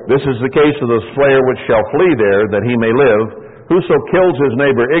 This is the case of the slayer which shall flee there, that he may live. Whoso kills his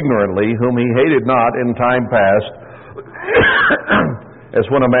neighbor ignorantly, whom he hated not in time past, as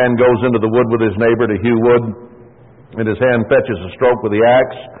when a man goes into the wood with his neighbor to hew wood, and his hand fetches a stroke with the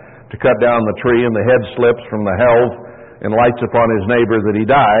axe to cut down the tree, and the head slips from the helve, and lights upon his neighbor that he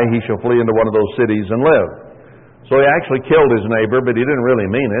die, he shall flee into one of those cities and live. So he actually killed his neighbor, but he didn't really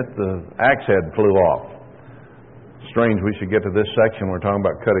mean it. The axe head flew off. Strange we should get to this section. We're talking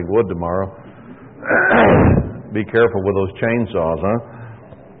about cutting wood tomorrow. Be careful with those chainsaws, huh?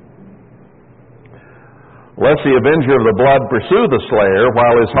 Lest the avenger of the blood pursue the slayer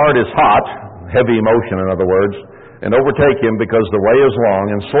while his heart is hot, heavy emotion in other words, and overtake him because the way is long,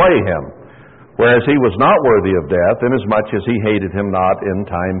 and slay him, whereas he was not worthy of death, inasmuch as he hated him not in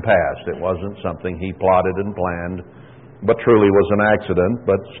time past. It wasn't something he plotted and planned, but truly was an accident,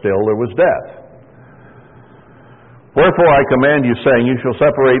 but still there was death. Wherefore I command you, saying, you shall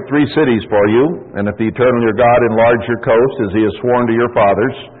separate 3 cities for you, and if the eternal your God enlarge your coast, as he has sworn to your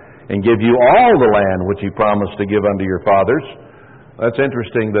fathers, and give you all the land which he promised to give unto your fathers. That's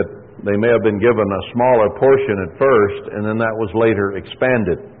interesting that they may have been given a smaller portion at first, and then that was later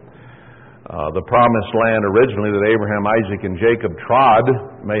expanded. The promised land originally that Abraham, Isaac, and Jacob trod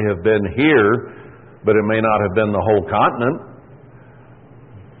may have been here, but it may not have been the whole continent.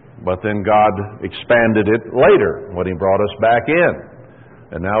 But then God expanded it later when he brought us back in.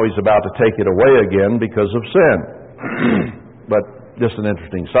 And now he's about to take it away again because of sin. But just an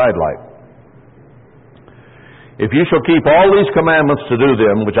interesting sidelight. If you shall keep all these commandments to do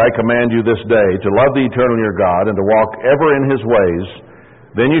them, which I command you this day, to love the eternal your God, and to walk ever in his ways,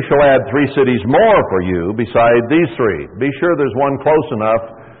 then you shall add 3 cities more for you beside these 3. Be sure there's one close enough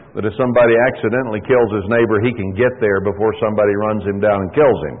that if somebody accidentally kills his neighbor, he can get there before somebody runs him down and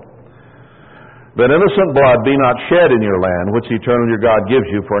kills him. That innocent blood be not shed in your land, which the eternal your God gives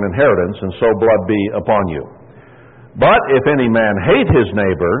you for an inheritance, and so blood be upon you. But if any man hate his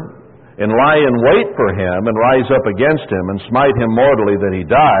neighbor, and lie in wait for him, and rise up against him, and smite him mortally that he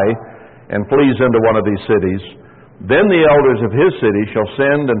die, and flees into one of these cities, then the elders of his city shall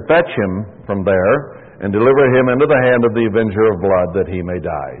send and fetch him from there, and deliver him into the hand of the avenger of blood, that he may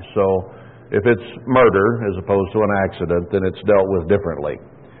die. So, if it's murder as opposed to an accident, then it's dealt with differently.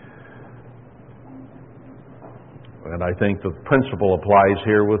 And I think the principle applies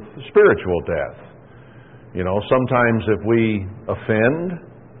here with spiritual death. You know, sometimes if we offend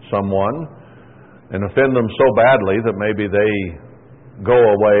someone and offend them so badly that maybe they go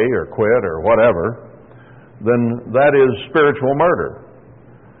away or quit or whatever, then that is spiritual murder.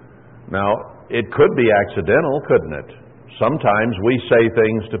 Now, it could be accidental, couldn't it? Sometimes we say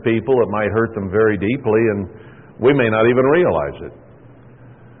things to people that might hurt them very deeply, and we may not even realize it.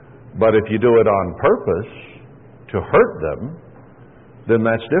 But if you do it on purpose to hurt them, then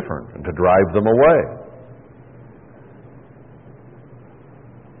that's different, and to drive them away.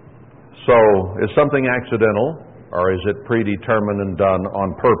 So, is something accidental, or is it predetermined and done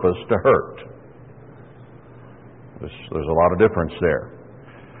on purpose to hurt? There's a lot of difference there.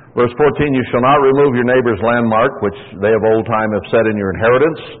 Verse 14, you shall not remove your neighbor's landmark, which they of old time have set in your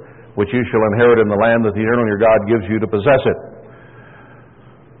inheritance, which you shall inherit in the land that the eternal your God gives you to possess it.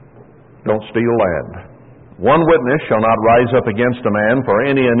 Don't steal land. One witness shall not rise up against a man for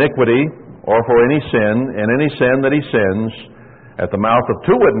any iniquity or for any sin, and any sin that he sins, at the mouth of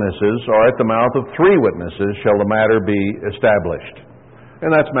 2 witnesses or at the mouth of 3 witnesses shall the matter be established. And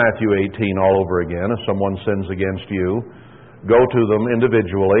that's Matthew 18 all over again. If someone sins against you, go to them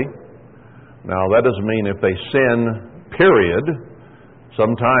individually. Now, that doesn't mean if they sin, period.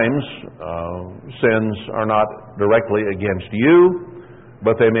 Sometimes sins are not directly against you,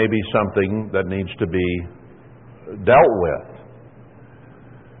 but they may be something that needs to be dealt with.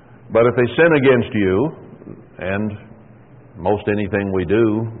 But if they sin against you, and most anything we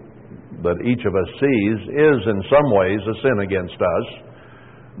do that each of us sees is in some ways a sin against us,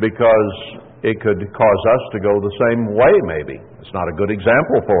 because it could cause us to go the same way maybe. It's not a good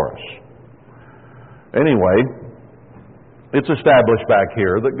example for us. Anyway, it's established back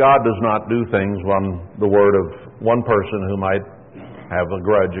here that God does not do things on the word of one person who might have a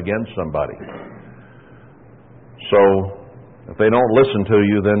grudge against somebody. So, if they don't listen to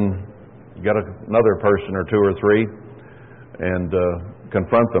you, then you got another person or 2 or 3 and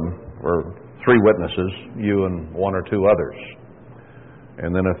confront them, or 3 witnesses, you and 1 or 2 others.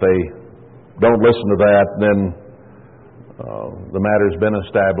 And then if they don't listen to that, then the matter's been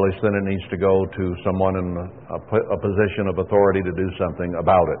established, then it needs to go to someone in a position of authority to do something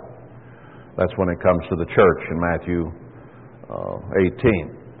about it. That's when it comes to the church in Matthew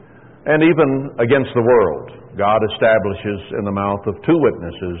 18. And even against the world, God establishes in the mouth of two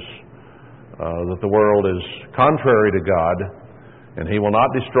witnesses that the world is contrary to God, and He will not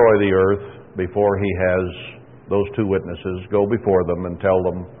destroy the earth before He has those two witnesses go before them and tell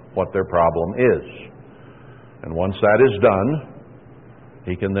them what their problem is. And once that is done,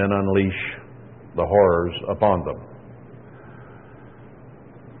 He can then unleash the horrors upon them.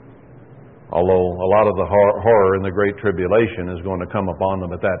 Although a lot of the horror in the Great Tribulation is going to come upon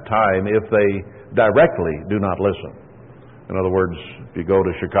them at that time if they directly do not listen. In other words, if you go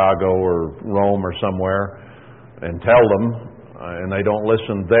to Chicago or Rome or somewhere and tell them, and they don't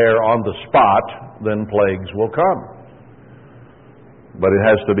listen there on the spot, then plagues will come. But it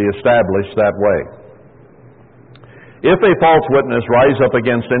has to be established that way. If a false witness rise up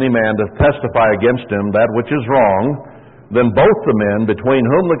against any man to testify against him that which is wrong, then both the men between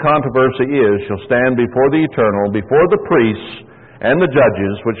whom the controversy is shall stand before the Eternal, before the priests and the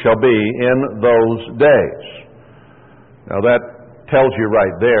judges, which shall be in those days. Now that tells you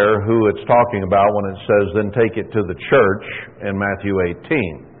right there who it's talking about when it says, then take it to the church in Matthew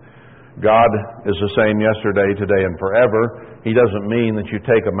 18. God is the same yesterday, today, and forever. He doesn't mean that you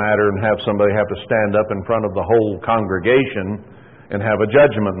take a matter and have somebody have to stand up in front of the whole congregation and have a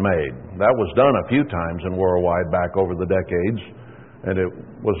judgment made. That was done a few times in worldwide back over the decades, and it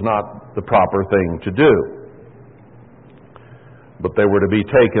was not the proper thing to do. But they were to be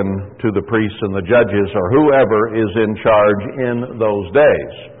taken to the priests and the judges, or whoever is in charge in those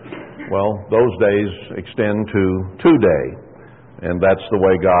days. Well, those days extend to today, and that's the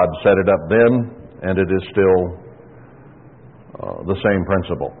way God set it up then, and it is still the same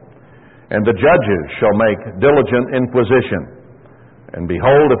principle. And the judges shall make diligent inquisition. And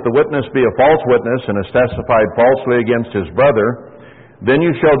behold, if the witness be a false witness, and has testified falsely against his brother, then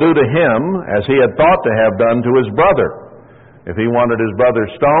you shall do to him as he had thought to have done to his brother. If he wanted his brother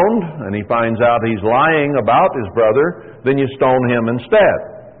stoned, and he finds out he's lying about his brother, then you stone him instead.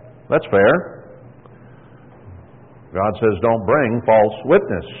 That's fair. God says don't bring false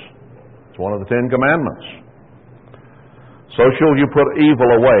witness. It's one of the 10 Commandments. So shall you put evil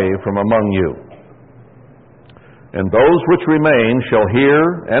away from among you. And those which remain shall hear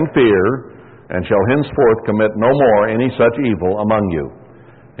and fear, and shall henceforth commit no more any such evil among you.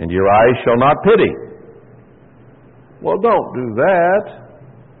 And your eyes shall not pity. Well, don't do that.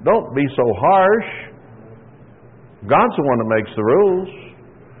 Don't be so harsh. God's the one that makes the rules.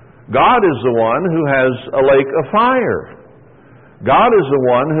 God is the one who has a lake of fire. God is the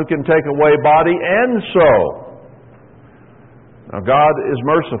one who can take away body and soul. Now, God is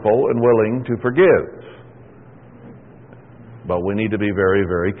merciful and willing to forgive. But we need to be very,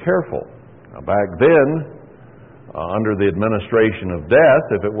 very careful. Now, back then, under the administration of death,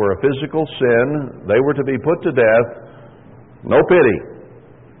 if it were a physical sin, they were to be put to death. No pity.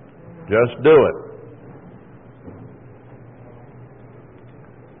 Just do it.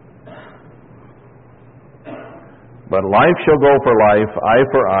 But life shall go for life, eye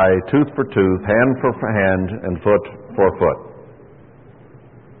for eye, tooth for tooth, hand for hand, and foot for foot.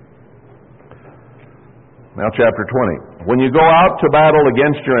 Now, chapter 20. When you go out to battle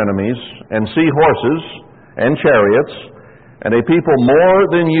against your enemies, and see horses and chariots, and a people more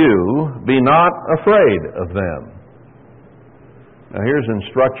than you, be not afraid of them. Now, here's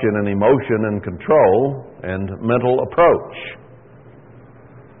instruction in emotion and control and mental approach.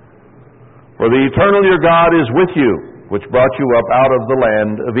 For the Eternal your God is with you, which brought you up out of the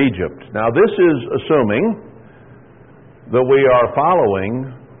land of Egypt. Now, this is assuming that we are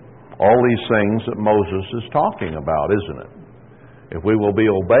following all these things that Moses is talking about, isn't it? If we will be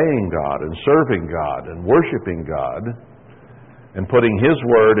obeying God and serving God and worshiping God and putting His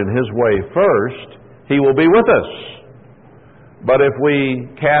word and His way first, He will be with us. But if we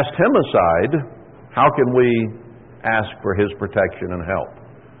cast Him aside, how can we ask for His protection and help?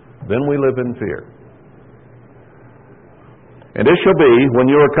 Then we live in fear. And it shall be, when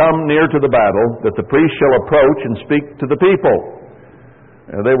you are come near to the battle, that the priest shall approach and speak to the people.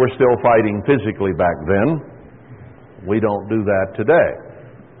 They were still fighting physically back then. We don't do that today.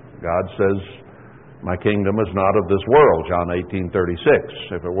 God says, my kingdom is not of this world, John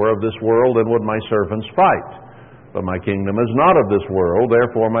 18:36. If it were of this world, then would my servants fight. But my kingdom is not of this world,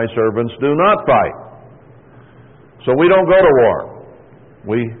 therefore my servants do not fight. So we don't go to war.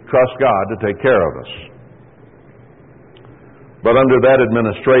 We trust God to take care of us. But under that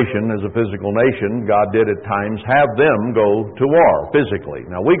administration, as a physical nation, God did at times have them go to war physically.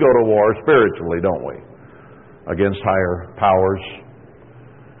 Now, we go to war spiritually, don't we? against higher powers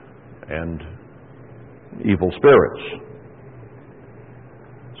and evil spirits.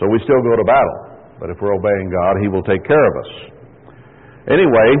 So we still go to battle, but if we're obeying God, He will take care of us.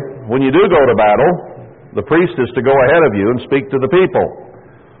 Anyway, when you do go to battle, the priest is to go ahead of you and speak to the people.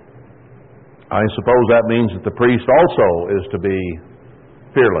 I suppose that means that the priest also is to be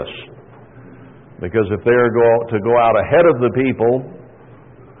fearless. Because if they're to go out ahead of the people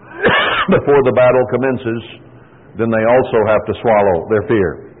before the battle commences, then they also have to swallow their fear.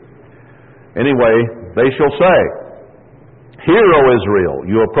 Anyway, they shall say, "Hear, O Israel,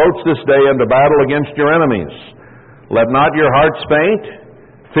 you approach this day unto battle against your enemies. Let not your hearts faint,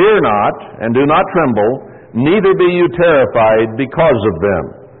 fear not, and do not tremble, neither be you terrified because of them.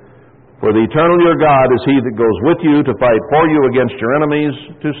 For the eternal your God is He that goes with you to fight for you against your enemies,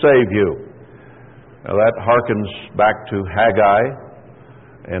 to save you." Now that harkens back to Haggai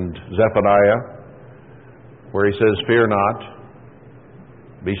and Zephaniah, where he says, "Fear not,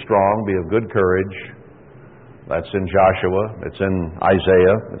 be strong, be of good courage." That's in Joshua, it's in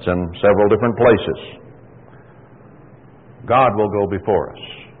Isaiah, it's in several different places. God will go before us.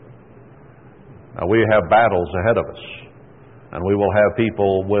 Now we have battles ahead of us, and we will have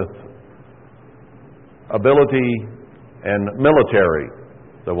people with ability and military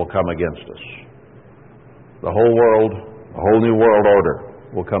that will come against us. The whole world, the whole new world order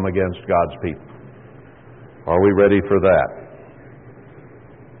will come against God's people. Are we ready for that?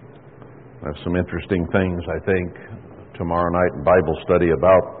 There's some interesting things, I think, tomorrow night in Bible study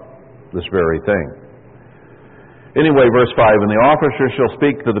about this very thing. Anyway, verse 5, "And the officer shall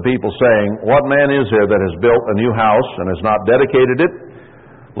speak to the people, saying, What man is there that has built a new house and has not dedicated it?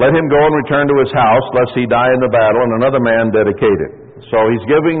 Let him go and return to his house, lest he die in the battle, and another man dedicate it." So he's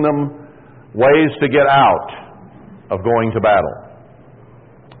giving them ways to get out of going to battle.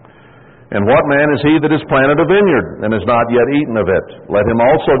 "And what man is he that has planted a vineyard and has not yet eaten of it? Let him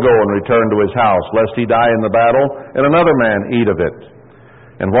also go and return to his house, lest he die in the battle, and another man eat of it.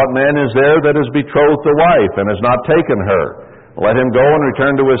 And what man is there that has betrothed a wife and has not taken her? Let him go and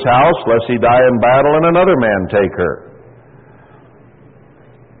return to his house, lest he die in battle, and another man take her."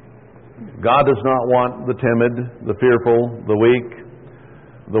 God does not want the timid, the fearful, the weak,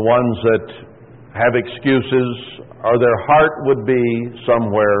 the ones that have excuses, or their heart would be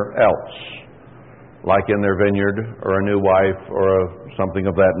somewhere else, like in their vineyard, or a new wife, or something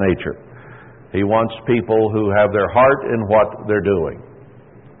of that nature. He wants people who have their heart in what they're doing.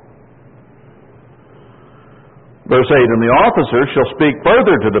 Verse 8, "And the officer shall speak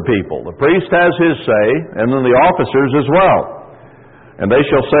further to the people." The priest has his say, and then the officers as well. "And they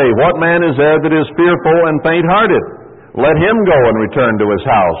shall say, What man is there that is fearful and faint-hearted? Let him go and return to his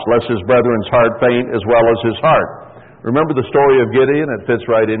house, lest his brethren's heart faint as well as his heart." Remember the story of Gideon? It fits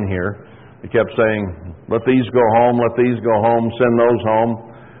right in here. He kept saying, "Let these go home, let these go home, send those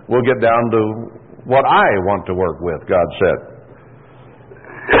home. We'll get down to what I want to work with," God said.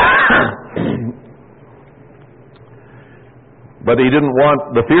 But he didn't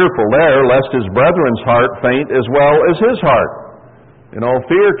want the fearful there, lest his brethren's heart faint as well as his heart. You know,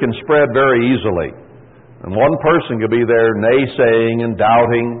 fear can spread very easily. And one person could be there naysaying and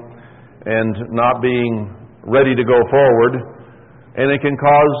doubting and not being ready to go forward, and it can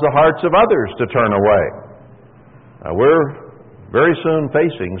cause the hearts of others to turn away. Now, we're very soon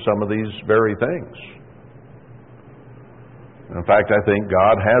facing some of these very things. In fact, I think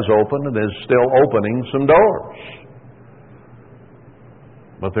God has opened and is still opening some doors.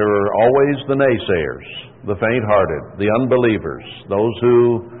 But there are always the naysayers, the faint-hearted, the unbelievers, those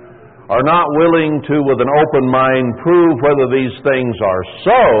who are not willing to, with an open mind, prove whether these things are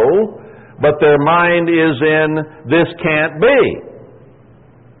so, but their mind is in, "This can't be."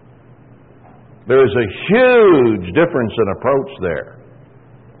 There is a huge difference in approach there.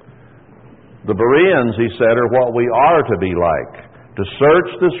 The Bereans, he said, are what we are to be like, to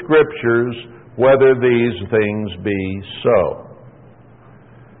search the Scriptures whether these things be so.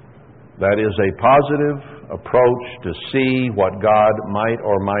 That is a positive approach to see what God might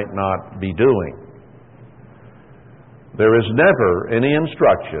or might not be doing. There is never any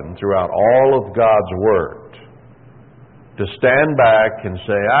instruction throughout all of God's Word to stand back and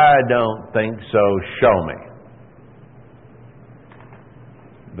say, "I don't think so, show me."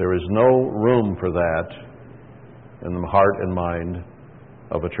 There is no room for that in the heart and mind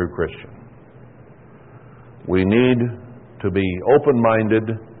of a true Christian. We need to be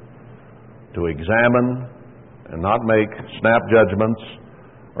open-minded, to examine and not make snap judgments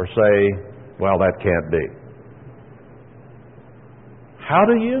or say, "Well, that can't be." How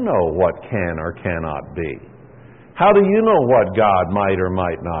do you know what can or cannot be? How do you know what God might or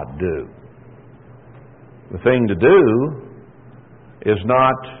might not do? The thing to do is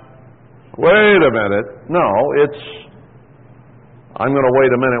not, wait a minute. No, it's, I'm going to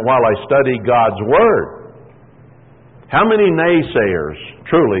wait a minute while I study God's Word. How many naysayers,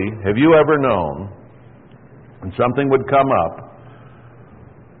 truly, have you ever known, and something would come up,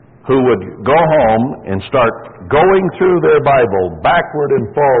 who would go home and start going through their Bible backward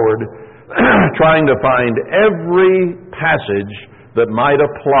and forward, trying to find every passage that might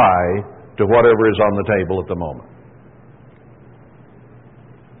apply to whatever is on the table at the moment?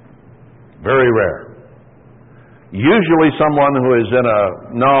 Very rare. Usually someone who is in a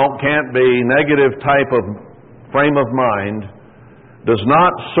no, can't be, negative type of frame of mind does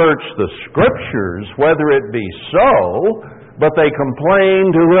not search the Scriptures whether it be so, but they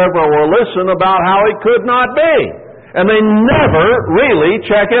complain to whoever will listen about how it could not be. And they never really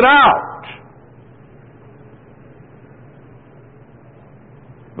check it out.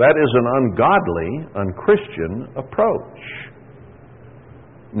 That is an ungodly, unchristian approach.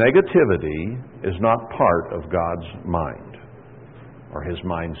 Negativity is not part of God's mind or His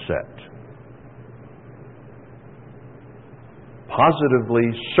mindset. Positively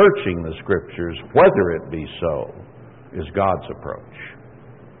searching the Scriptures, whether it be so, is God's approach.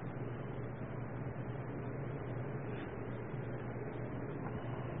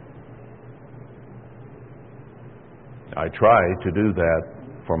 I try to do that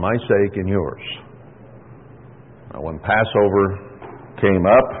for my sake and yours. Now, when Passover came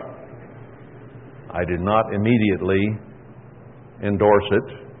up, I did not immediately endorse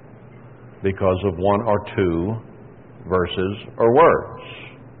it because of one or two verses or words.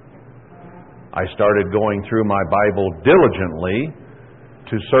 I started going through my Bible diligently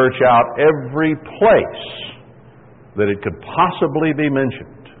to search out every place that it could possibly be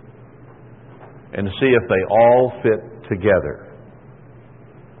mentioned and to see if they all fit together.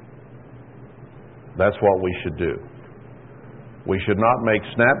 That's what we should do. We should not make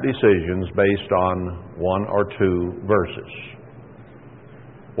snap decisions based on one or two verses.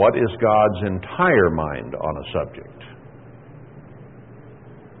 What is God's entire mind on a subject?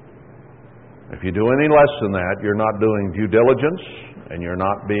 If you do any less than that, you're not doing due diligence and you're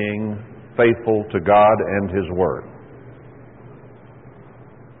not being faithful to God and His Word.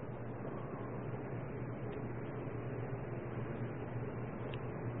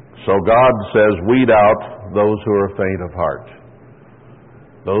 So God says, weed out those who are faint of heart.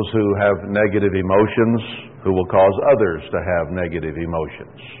 Those who have negative emotions, who will cause others to have negative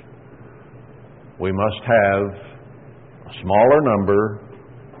emotions. We must have a smaller number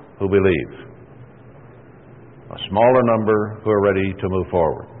who believe. A smaller number who are ready to move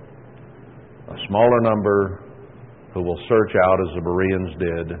forward. A smaller number who will search out as the Bereans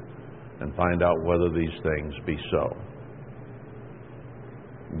did and find out whether these things be so.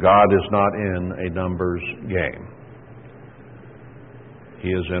 God is not in a numbers game. He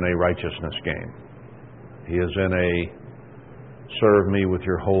is in a righteousness game. He is in a serve me with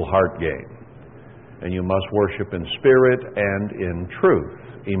your whole heart game. And you must worship in spirit and in truth.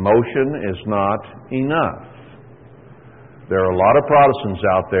 Emotion is not enough. There are a lot of Protestants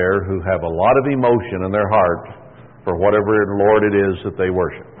out there who have a lot of emotion in their heart for whatever Lord it is that they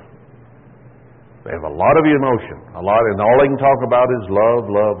worship. They have a lot of emotion, and all they can talk about is love,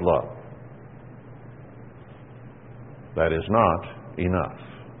 love, love. That is not enough.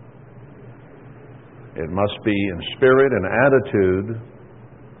 It must be in spirit and attitude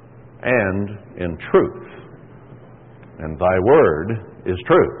and in truth. And thy word is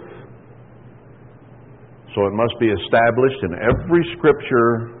truth. So it must be established in every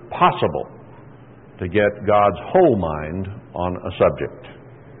Scripture possible to get God's whole mind on a subject.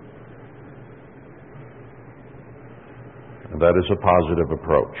 And that is a positive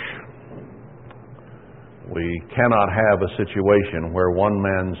approach. We cannot have a situation where one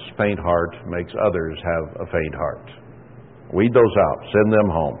man's faint heart makes others have a faint heart. Weed those out. Send them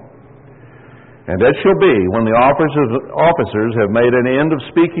home. And it shall be, when the officers have made an end of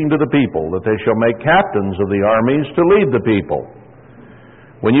speaking to the people, that they shall make captains of the armies to lead the people.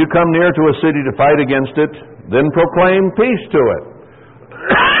 When you come near to a city to fight against it, then proclaim peace to it.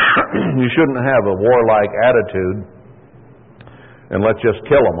 You shouldn't have a warlike attitude and let's just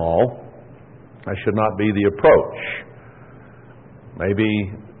kill them all. That should not be the approach. Maybe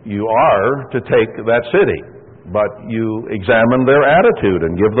you are to take that city, but you examine their attitude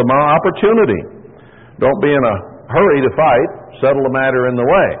and give them an opportunity. Don't be in a hurry to fight. Settle the matter in the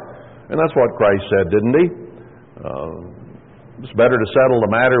way. And that's what Christ said, didn't He? It's better to settle the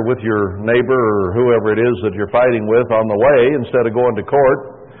matter with your neighbor or whoever it is that you're fighting with on the way instead of going to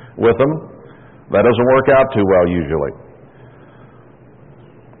court with them. That doesn't work out too well usually.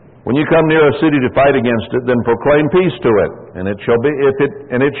 When you come near a city to fight against it, then proclaim peace to it. And it shall be,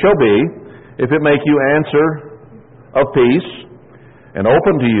 if it make you answer of peace, and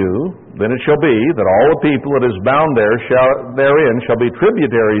open to you, then it shall be that all the people that is bound therein shall be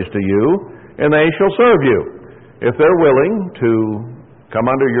tributaries to you, and they shall serve you. If they're willing to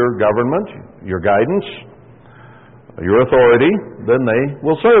come under your government, your guidance, your authority, then they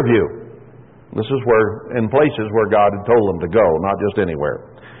will serve you. This is where, in places where God had told them to go, not just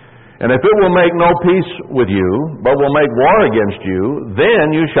anywhere. And if it will make no peace with you, but will make war against you,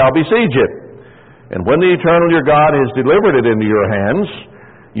 then you shall besiege it. And when the Eternal your God has delivered it into your hands,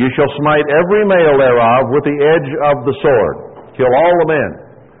 you shall smite every male thereof with the edge of the sword. Kill all the men.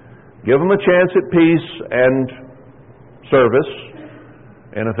 Give them a chance at peace and service.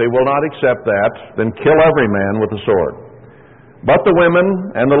 And if they will not accept that, then kill every man with the sword. But the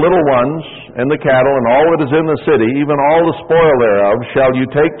women and the little ones and the cattle and all that is in the city, even all the spoil thereof, shall you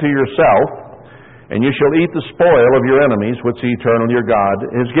take to yourself, and you shall eat the spoil of your enemies, which the Eternal your God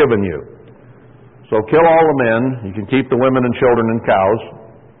has given you. So kill all the men. You can keep the women and children and cows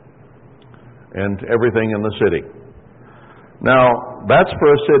and everything in the city. Now, that's for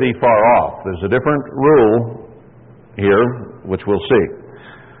a city far off. There's a different rule here, which we'll see.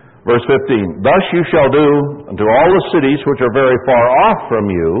 Verse 15, thus you shall do unto all the cities which are very far off from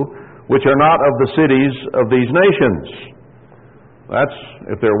you, which are not of the cities of these nations. That's,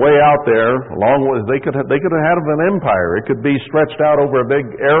 if they're way out there, they could have had an empire. It could be stretched out over a big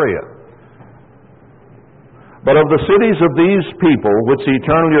area. But of the cities of these people, which the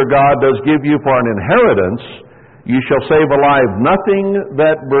Eternal your God does give you for an inheritance, you shall save alive nothing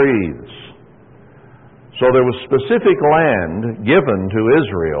that breathes. So there was specific land given to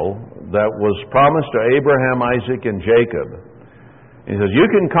Israel that was promised to Abraham, Isaac, and Jacob. He says, you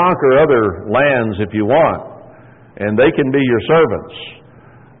can conquer other lands if you want, and they can be your servants.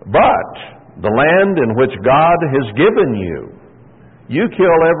 But the land in which God has given you, you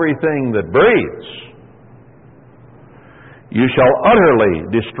kill everything that breathes. You shall utterly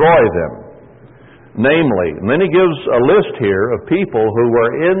destroy them. Namely, and then he gives a list here of people who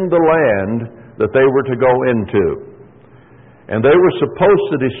were in the land that they were to go into. And they were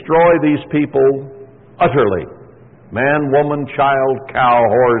supposed to destroy these people utterly. Man, woman, child, cow,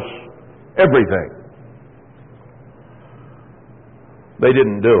 horse, everything. They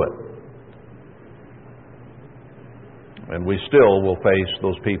didn't do it. And we still will face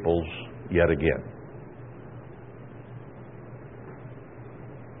those peoples yet again.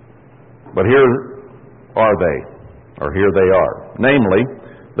 But here are they, or here they are. Namely,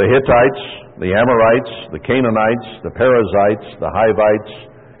 the Hittites, the Amorites, the Canaanites, the Perizzites, the Hivites,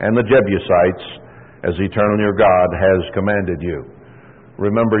 and the Jebusites, as the Eternal your God has commanded you.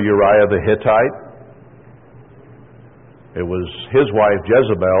 Remember Uriah the Hittite? It was his wife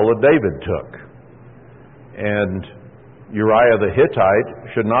Jezebel that David took. And Uriah the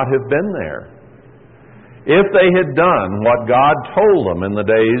Hittite should not have been there. If they had done what God told them in the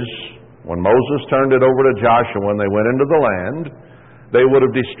days when Moses turned it over to Joshua when they went into the land, they would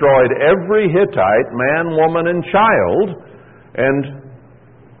have destroyed every Hittite, man, woman, and child, and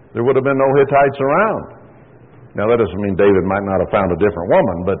there would have been no Hittites around. Now, that doesn't mean David might not have found a different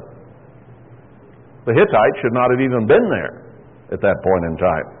woman, but the Hittites should not have even been there at that point in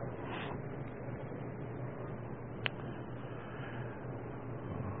time.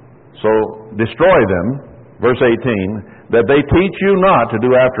 So, destroy them, verse 18, that they teach you not to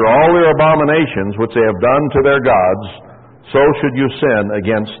do after all their abominations which they have done to their gods, so should you sin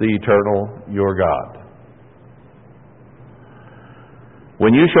against the Eternal your God.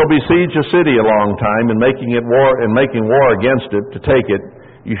 When you shall besiege a city a long time, and making war against it to take it,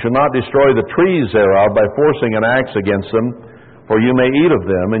 you shall not destroy the trees thereof by forcing an axe against them, for you may eat of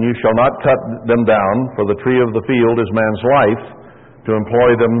them, and you shall not cut them down, for the tree of the field is man's life, to employ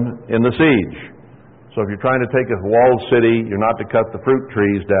them in the siege. So if you're trying to take a walled city, you're not to cut the fruit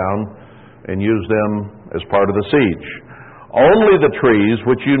trees down and use them as part of the siege. Only the trees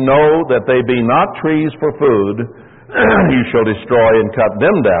which you know that they be not trees for food, you shall destroy and cut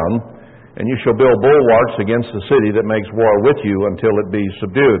them down, and you shall build bulwarks against the city that makes war with you until it be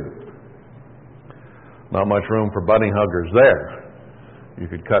subdued. Not much room for bunny huggers there. You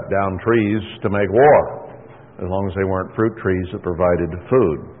could cut down trees to make war, as long as they weren't fruit trees that provided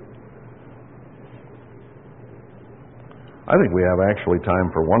food. I think we have actually time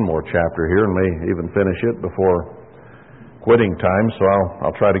for one more chapter here, and may even finish it before quitting time, so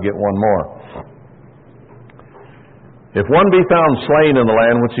I'll try to get one more. If one be found slain in the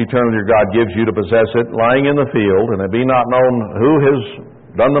land which the Eternal your God gives you to possess it, lying in the field, and it be not known who has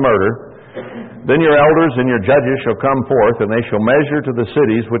done the murder, Then your elders and your judges shall come forth, and they shall measure to the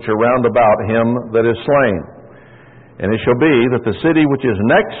cities which are round about him that is slain. And it shall be that the city which is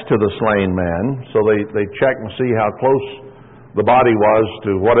next to the slain man, so they check and see how close the body was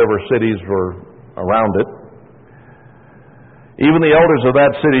to whatever cities were around it. Even the elders of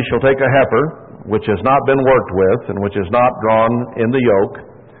that city shall take a heifer, which has not been worked with, and which is not drawn in the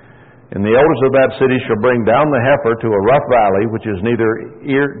yoke. And the elders of that city shall bring down the heifer to a rough valley, which is neither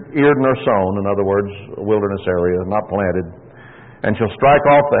eared nor sown, in other words, a wilderness area, not planted, and shall strike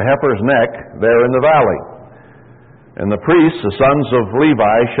off the heifer's neck there in the valley. And the priests, the sons of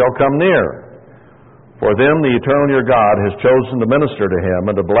Levi, shall come near. For them the Eternal your God has chosen to minister to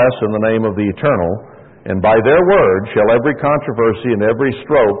him and to bless in the name of the Eternal, and by their word shall every controversy and every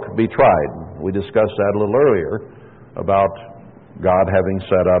stroke be tried. We discussed that a little earlier about God having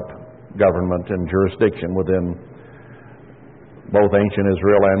set up government and jurisdiction within both ancient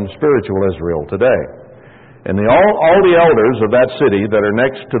Israel and spiritual Israel today. And all the elders of that city that are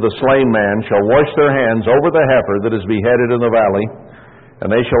next to the slain man shall wash their hands over the heifer that is beheaded in the valley,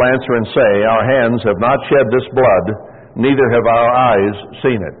 and they shall answer and say, Our hands have not shed this blood, neither have our eyes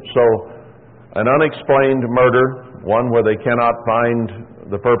seen it. So, an unexplained murder, one where they cannot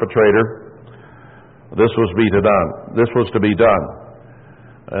find the perpetrator, this was to be done.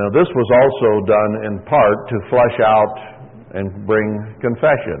 This was also done in part to flush out and bring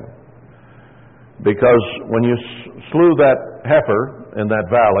confession. Because when you slew that heifer in that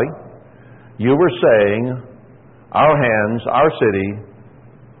valley, you were saying, Our hands, our city,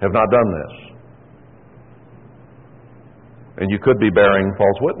 have not done this. And you could be bearing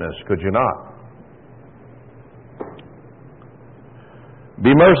false witness, could you not?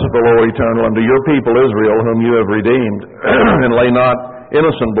 Be merciful, O Eternal, unto your people Israel, whom you have redeemed, and lay not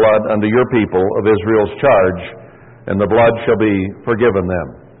innocent blood unto your people of Israel's charge, and the blood shall be forgiven them.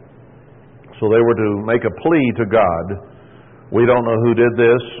 So they were to make a plea to God. We don't know who did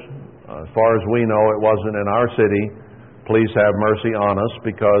this. As far as we know, it wasn't in our city. Please have mercy on us,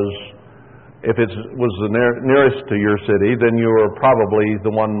 because if it was the nearest to your city, then you were probably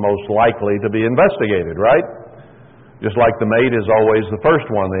the one most likely to be investigated, right? Just like the maid is always the first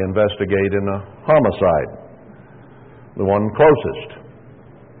one they investigate in a homicide, the one closest.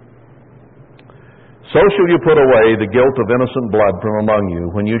 So shall you put away the guilt of innocent blood from among you,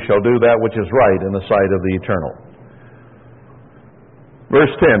 when you shall do that which is right in the sight of the Eternal.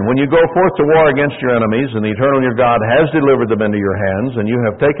 Verse 10, When you go forth to war against your enemies, and the Eternal your God has delivered them into your hands, and you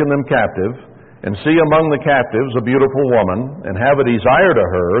have taken them captive, and see among the captives a beautiful woman, and have a desire to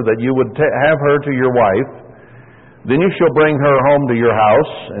her, that you would have her to your wife, then you shall bring her home to your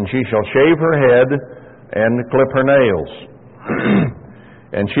house, and she shall shave her head and clip her nails.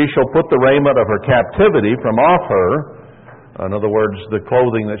 And she shall put the raiment of her captivity from off her, in other words, the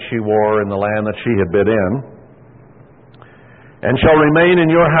clothing that she wore in the land that she had been in, and shall remain in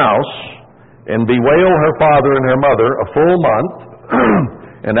your house, and bewail her father and her mother a full month,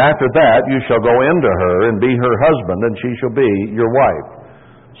 and after that you shall go into her and be her husband, and she shall be your wife.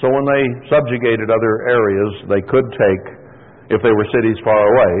 So when they subjugated other areas, they could take, if they were cities far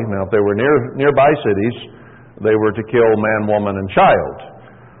away. Now, if they were nearby cities, they were to kill man, woman, and child.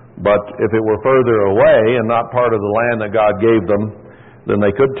 But if it were further away and not part of the land that God gave them, then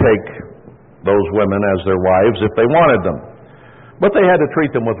they could take those women as their wives if they wanted them. But they had to treat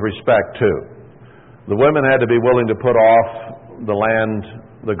them with respect, too. The women had to be willing to put off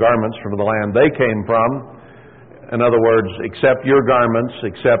the garments from the land they came from. In other words, accept your garments,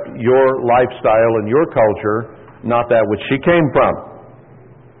 accept your lifestyle and your culture, not that which she came from.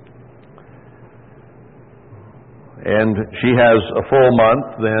 And she has a full month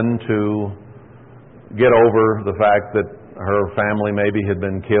then to get over the fact that her family maybe had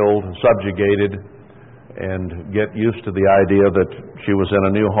been killed and subjugated, and get used to the idea that she was in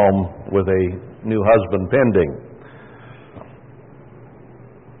a new home with a new husband pending.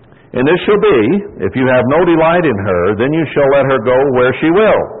 And this shall be, if you have no delight in her, then you shall let her go where she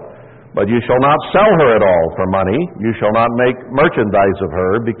will. But you shall not sell her at all for money. You shall not make merchandise of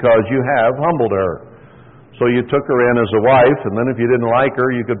her, because you have humbled her. So you took her in as a wife, and then if you didn't like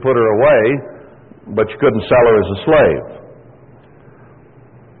her, you could put her away, but you couldn't sell her as a slave.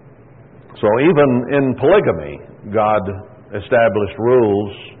 So even in polygamy, God established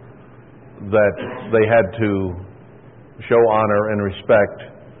rules that they had to show honor and respect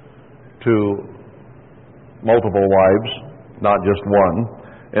to multiple wives, not just one.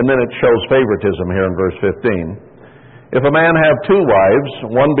 And then it shows favoritism here in verse 15. If a man have two wives,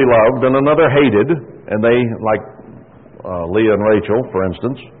 one beloved and another hated, and they, like Leah and Rachel, for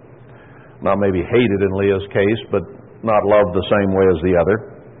instance, not maybe hated in Leah's case, but not loved the same way as the other,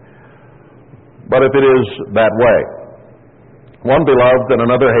 But if it is that way, one beloved and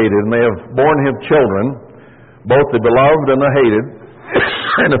another hated, and they have borne him children, both the beloved and the hated,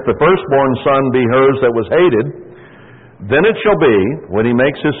 and if the firstborn son be hers that was hated, then it shall be, when he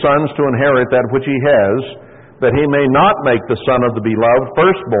makes his sons to inherit that which he has, that he may not make the son of the beloved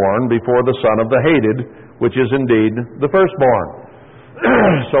firstborn before the son of the hated, which is indeed the firstborn.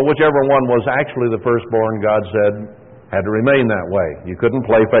 So whichever one was actually the firstborn, God said, had to remain that way. You couldn't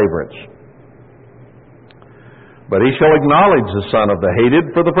play favorites. But he shall acknowledge the son of the hated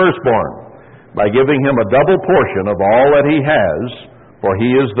for the firstborn, by giving him a double portion of all that he has, for he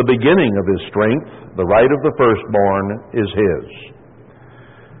is the beginning of his strength. The right of the firstborn is his.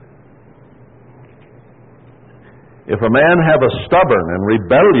 If a man have a stubborn and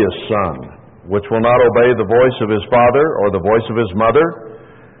rebellious son, which will not obey the voice of his father or the voice of his mother,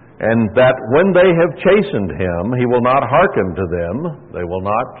 and that when they have chastened him, he will not hearken to them, they will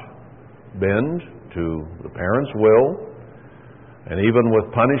not bend to the parents' will, and even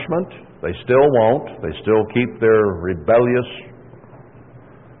with punishment, they still won't. They still keep their rebellious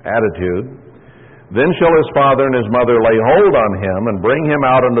attitude. Then shall his father and his mother lay hold on him and bring him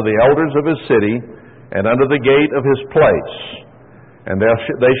out unto the elders of his city and unto the gate of his place. And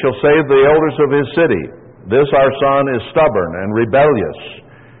they shall say to the elders of his city, This our son is stubborn and rebellious.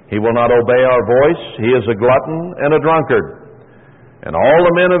 He will not obey our voice. He is a glutton and a drunkard. And all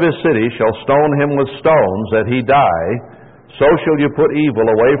the men of his city shall stone him with stones, that he die. So shall you put evil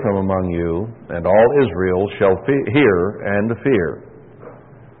away from among you, and all Israel shall hear and fear.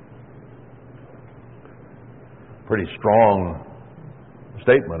 Pretty strong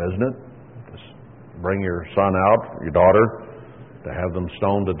statement, isn't it? Just bring your son out, your daughter, to have them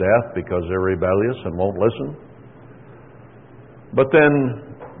stoned to death because they're rebellious and won't listen. But then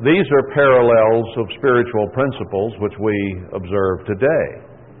these are parallels of spiritual principles which we observe today.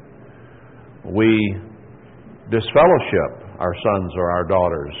 We disfellowship our sons or our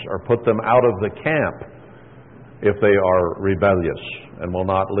daughters, or put them out of the camp if they are rebellious and will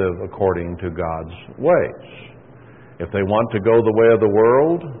not live according to God's ways. If they want to go the way of the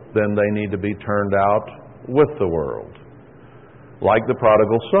world, then they need to be turned out with the world. Like the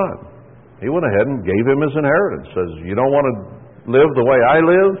prodigal son. He went ahead and gave him his inheritance. Says, you don't want to live the way I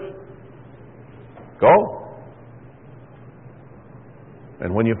live? Go.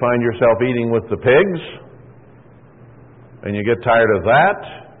 And when you find yourself eating with the pigs, and you get tired of that,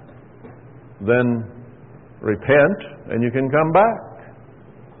 then repent and you can come back.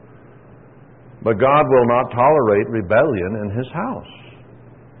 But God will not tolerate rebellion in His house.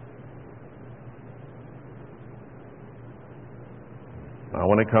 Now,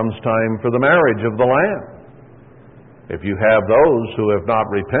 when it comes time for the marriage of the Lamb, if you have those who have not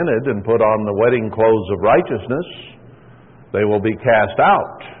repented and put on the wedding clothes of righteousness, they will be cast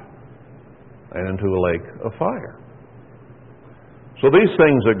out and into a lake of fire. So these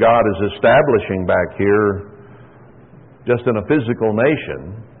things that God is establishing back here, just in a physical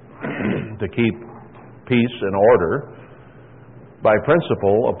nation, to keep peace and order, by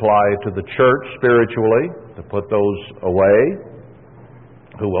principle apply to the church spiritually, to put those away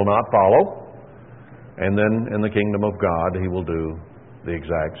who will not follow, and then in the kingdom of God He will do the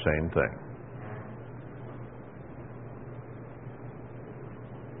exact same thing.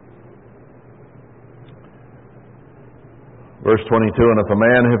 Verse 22, and if a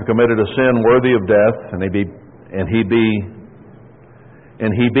man have committed a sin worthy of death, and he be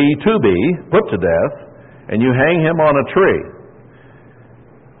to be put to death, and you hang him on a tree.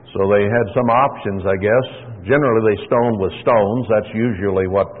 So they had some options, I guess. Generally they stone with stones. That's usually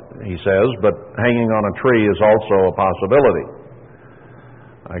what he says, but hanging on a tree is also a possibility.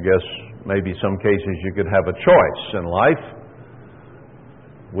 I guess maybe some cases you could have a choice in life.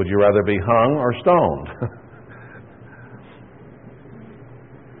 Would you rather be hung or stoned?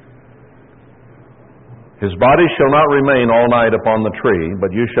 His body shall not remain all night upon the tree,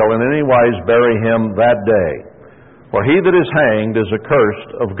 but you shall in any wise bury him that day. For he that is hanged is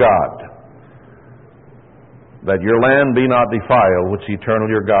accursed of God, that your land be not defiled, which the eternal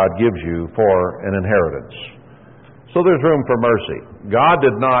your God gives you for an inheritance. So there's room for mercy. God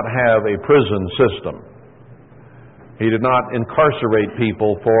did not have a prison system. He did not incarcerate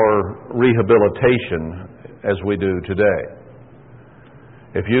people for rehabilitation as we do today.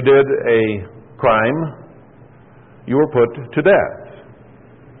 If you did a crime, you were put to death.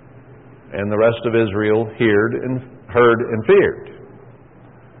 And the rest of Israel heard and feared.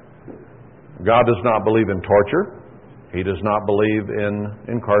 God does not believe in torture. He does not believe in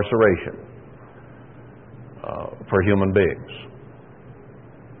incarceration for human beings.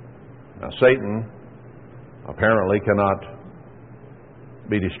 Now, Satan apparently cannot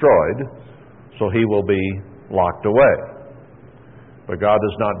be destroyed, so he will be locked away. But God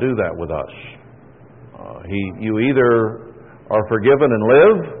does not do that with us. You either are forgiven and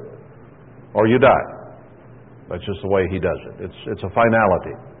live, or you die. That's just the way he does it. It's a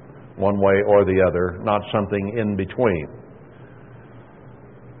finality, one way or the other, not something in between.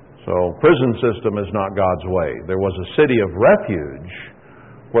 So, prison system is not God's way. There was a city of refuge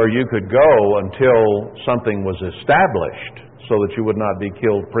where you could go until something was established so that you would not be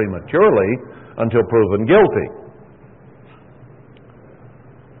killed prematurely until proven guilty.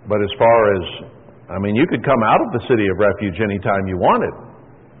 But as far as, you could come out of the city of refuge anytime you wanted,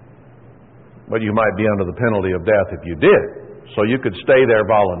 but you might be under the penalty of death if you did. So you could stay there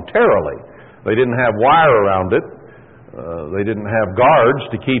voluntarily. They didn't have wire around it. They didn't have guards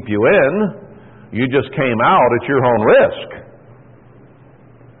to keep you in. You just came out at your own risk.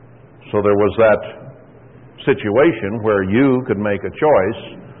 So there was that situation where you could make a choice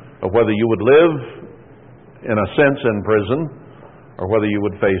of whether you would live, in a sense, in prison, or whether you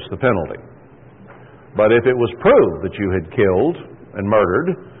would face the penalty. But if it was proved that you had killed and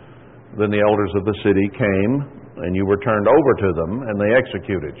murdered, then the elders of the city came and you were turned over to them and they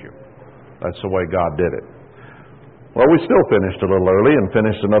executed you. That's the way God did it. Well, we still finished a little early and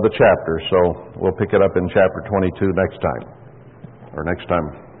finished another chapter, so we'll pick it up in chapter 22 next time. Or next time,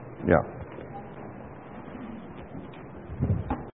 yeah.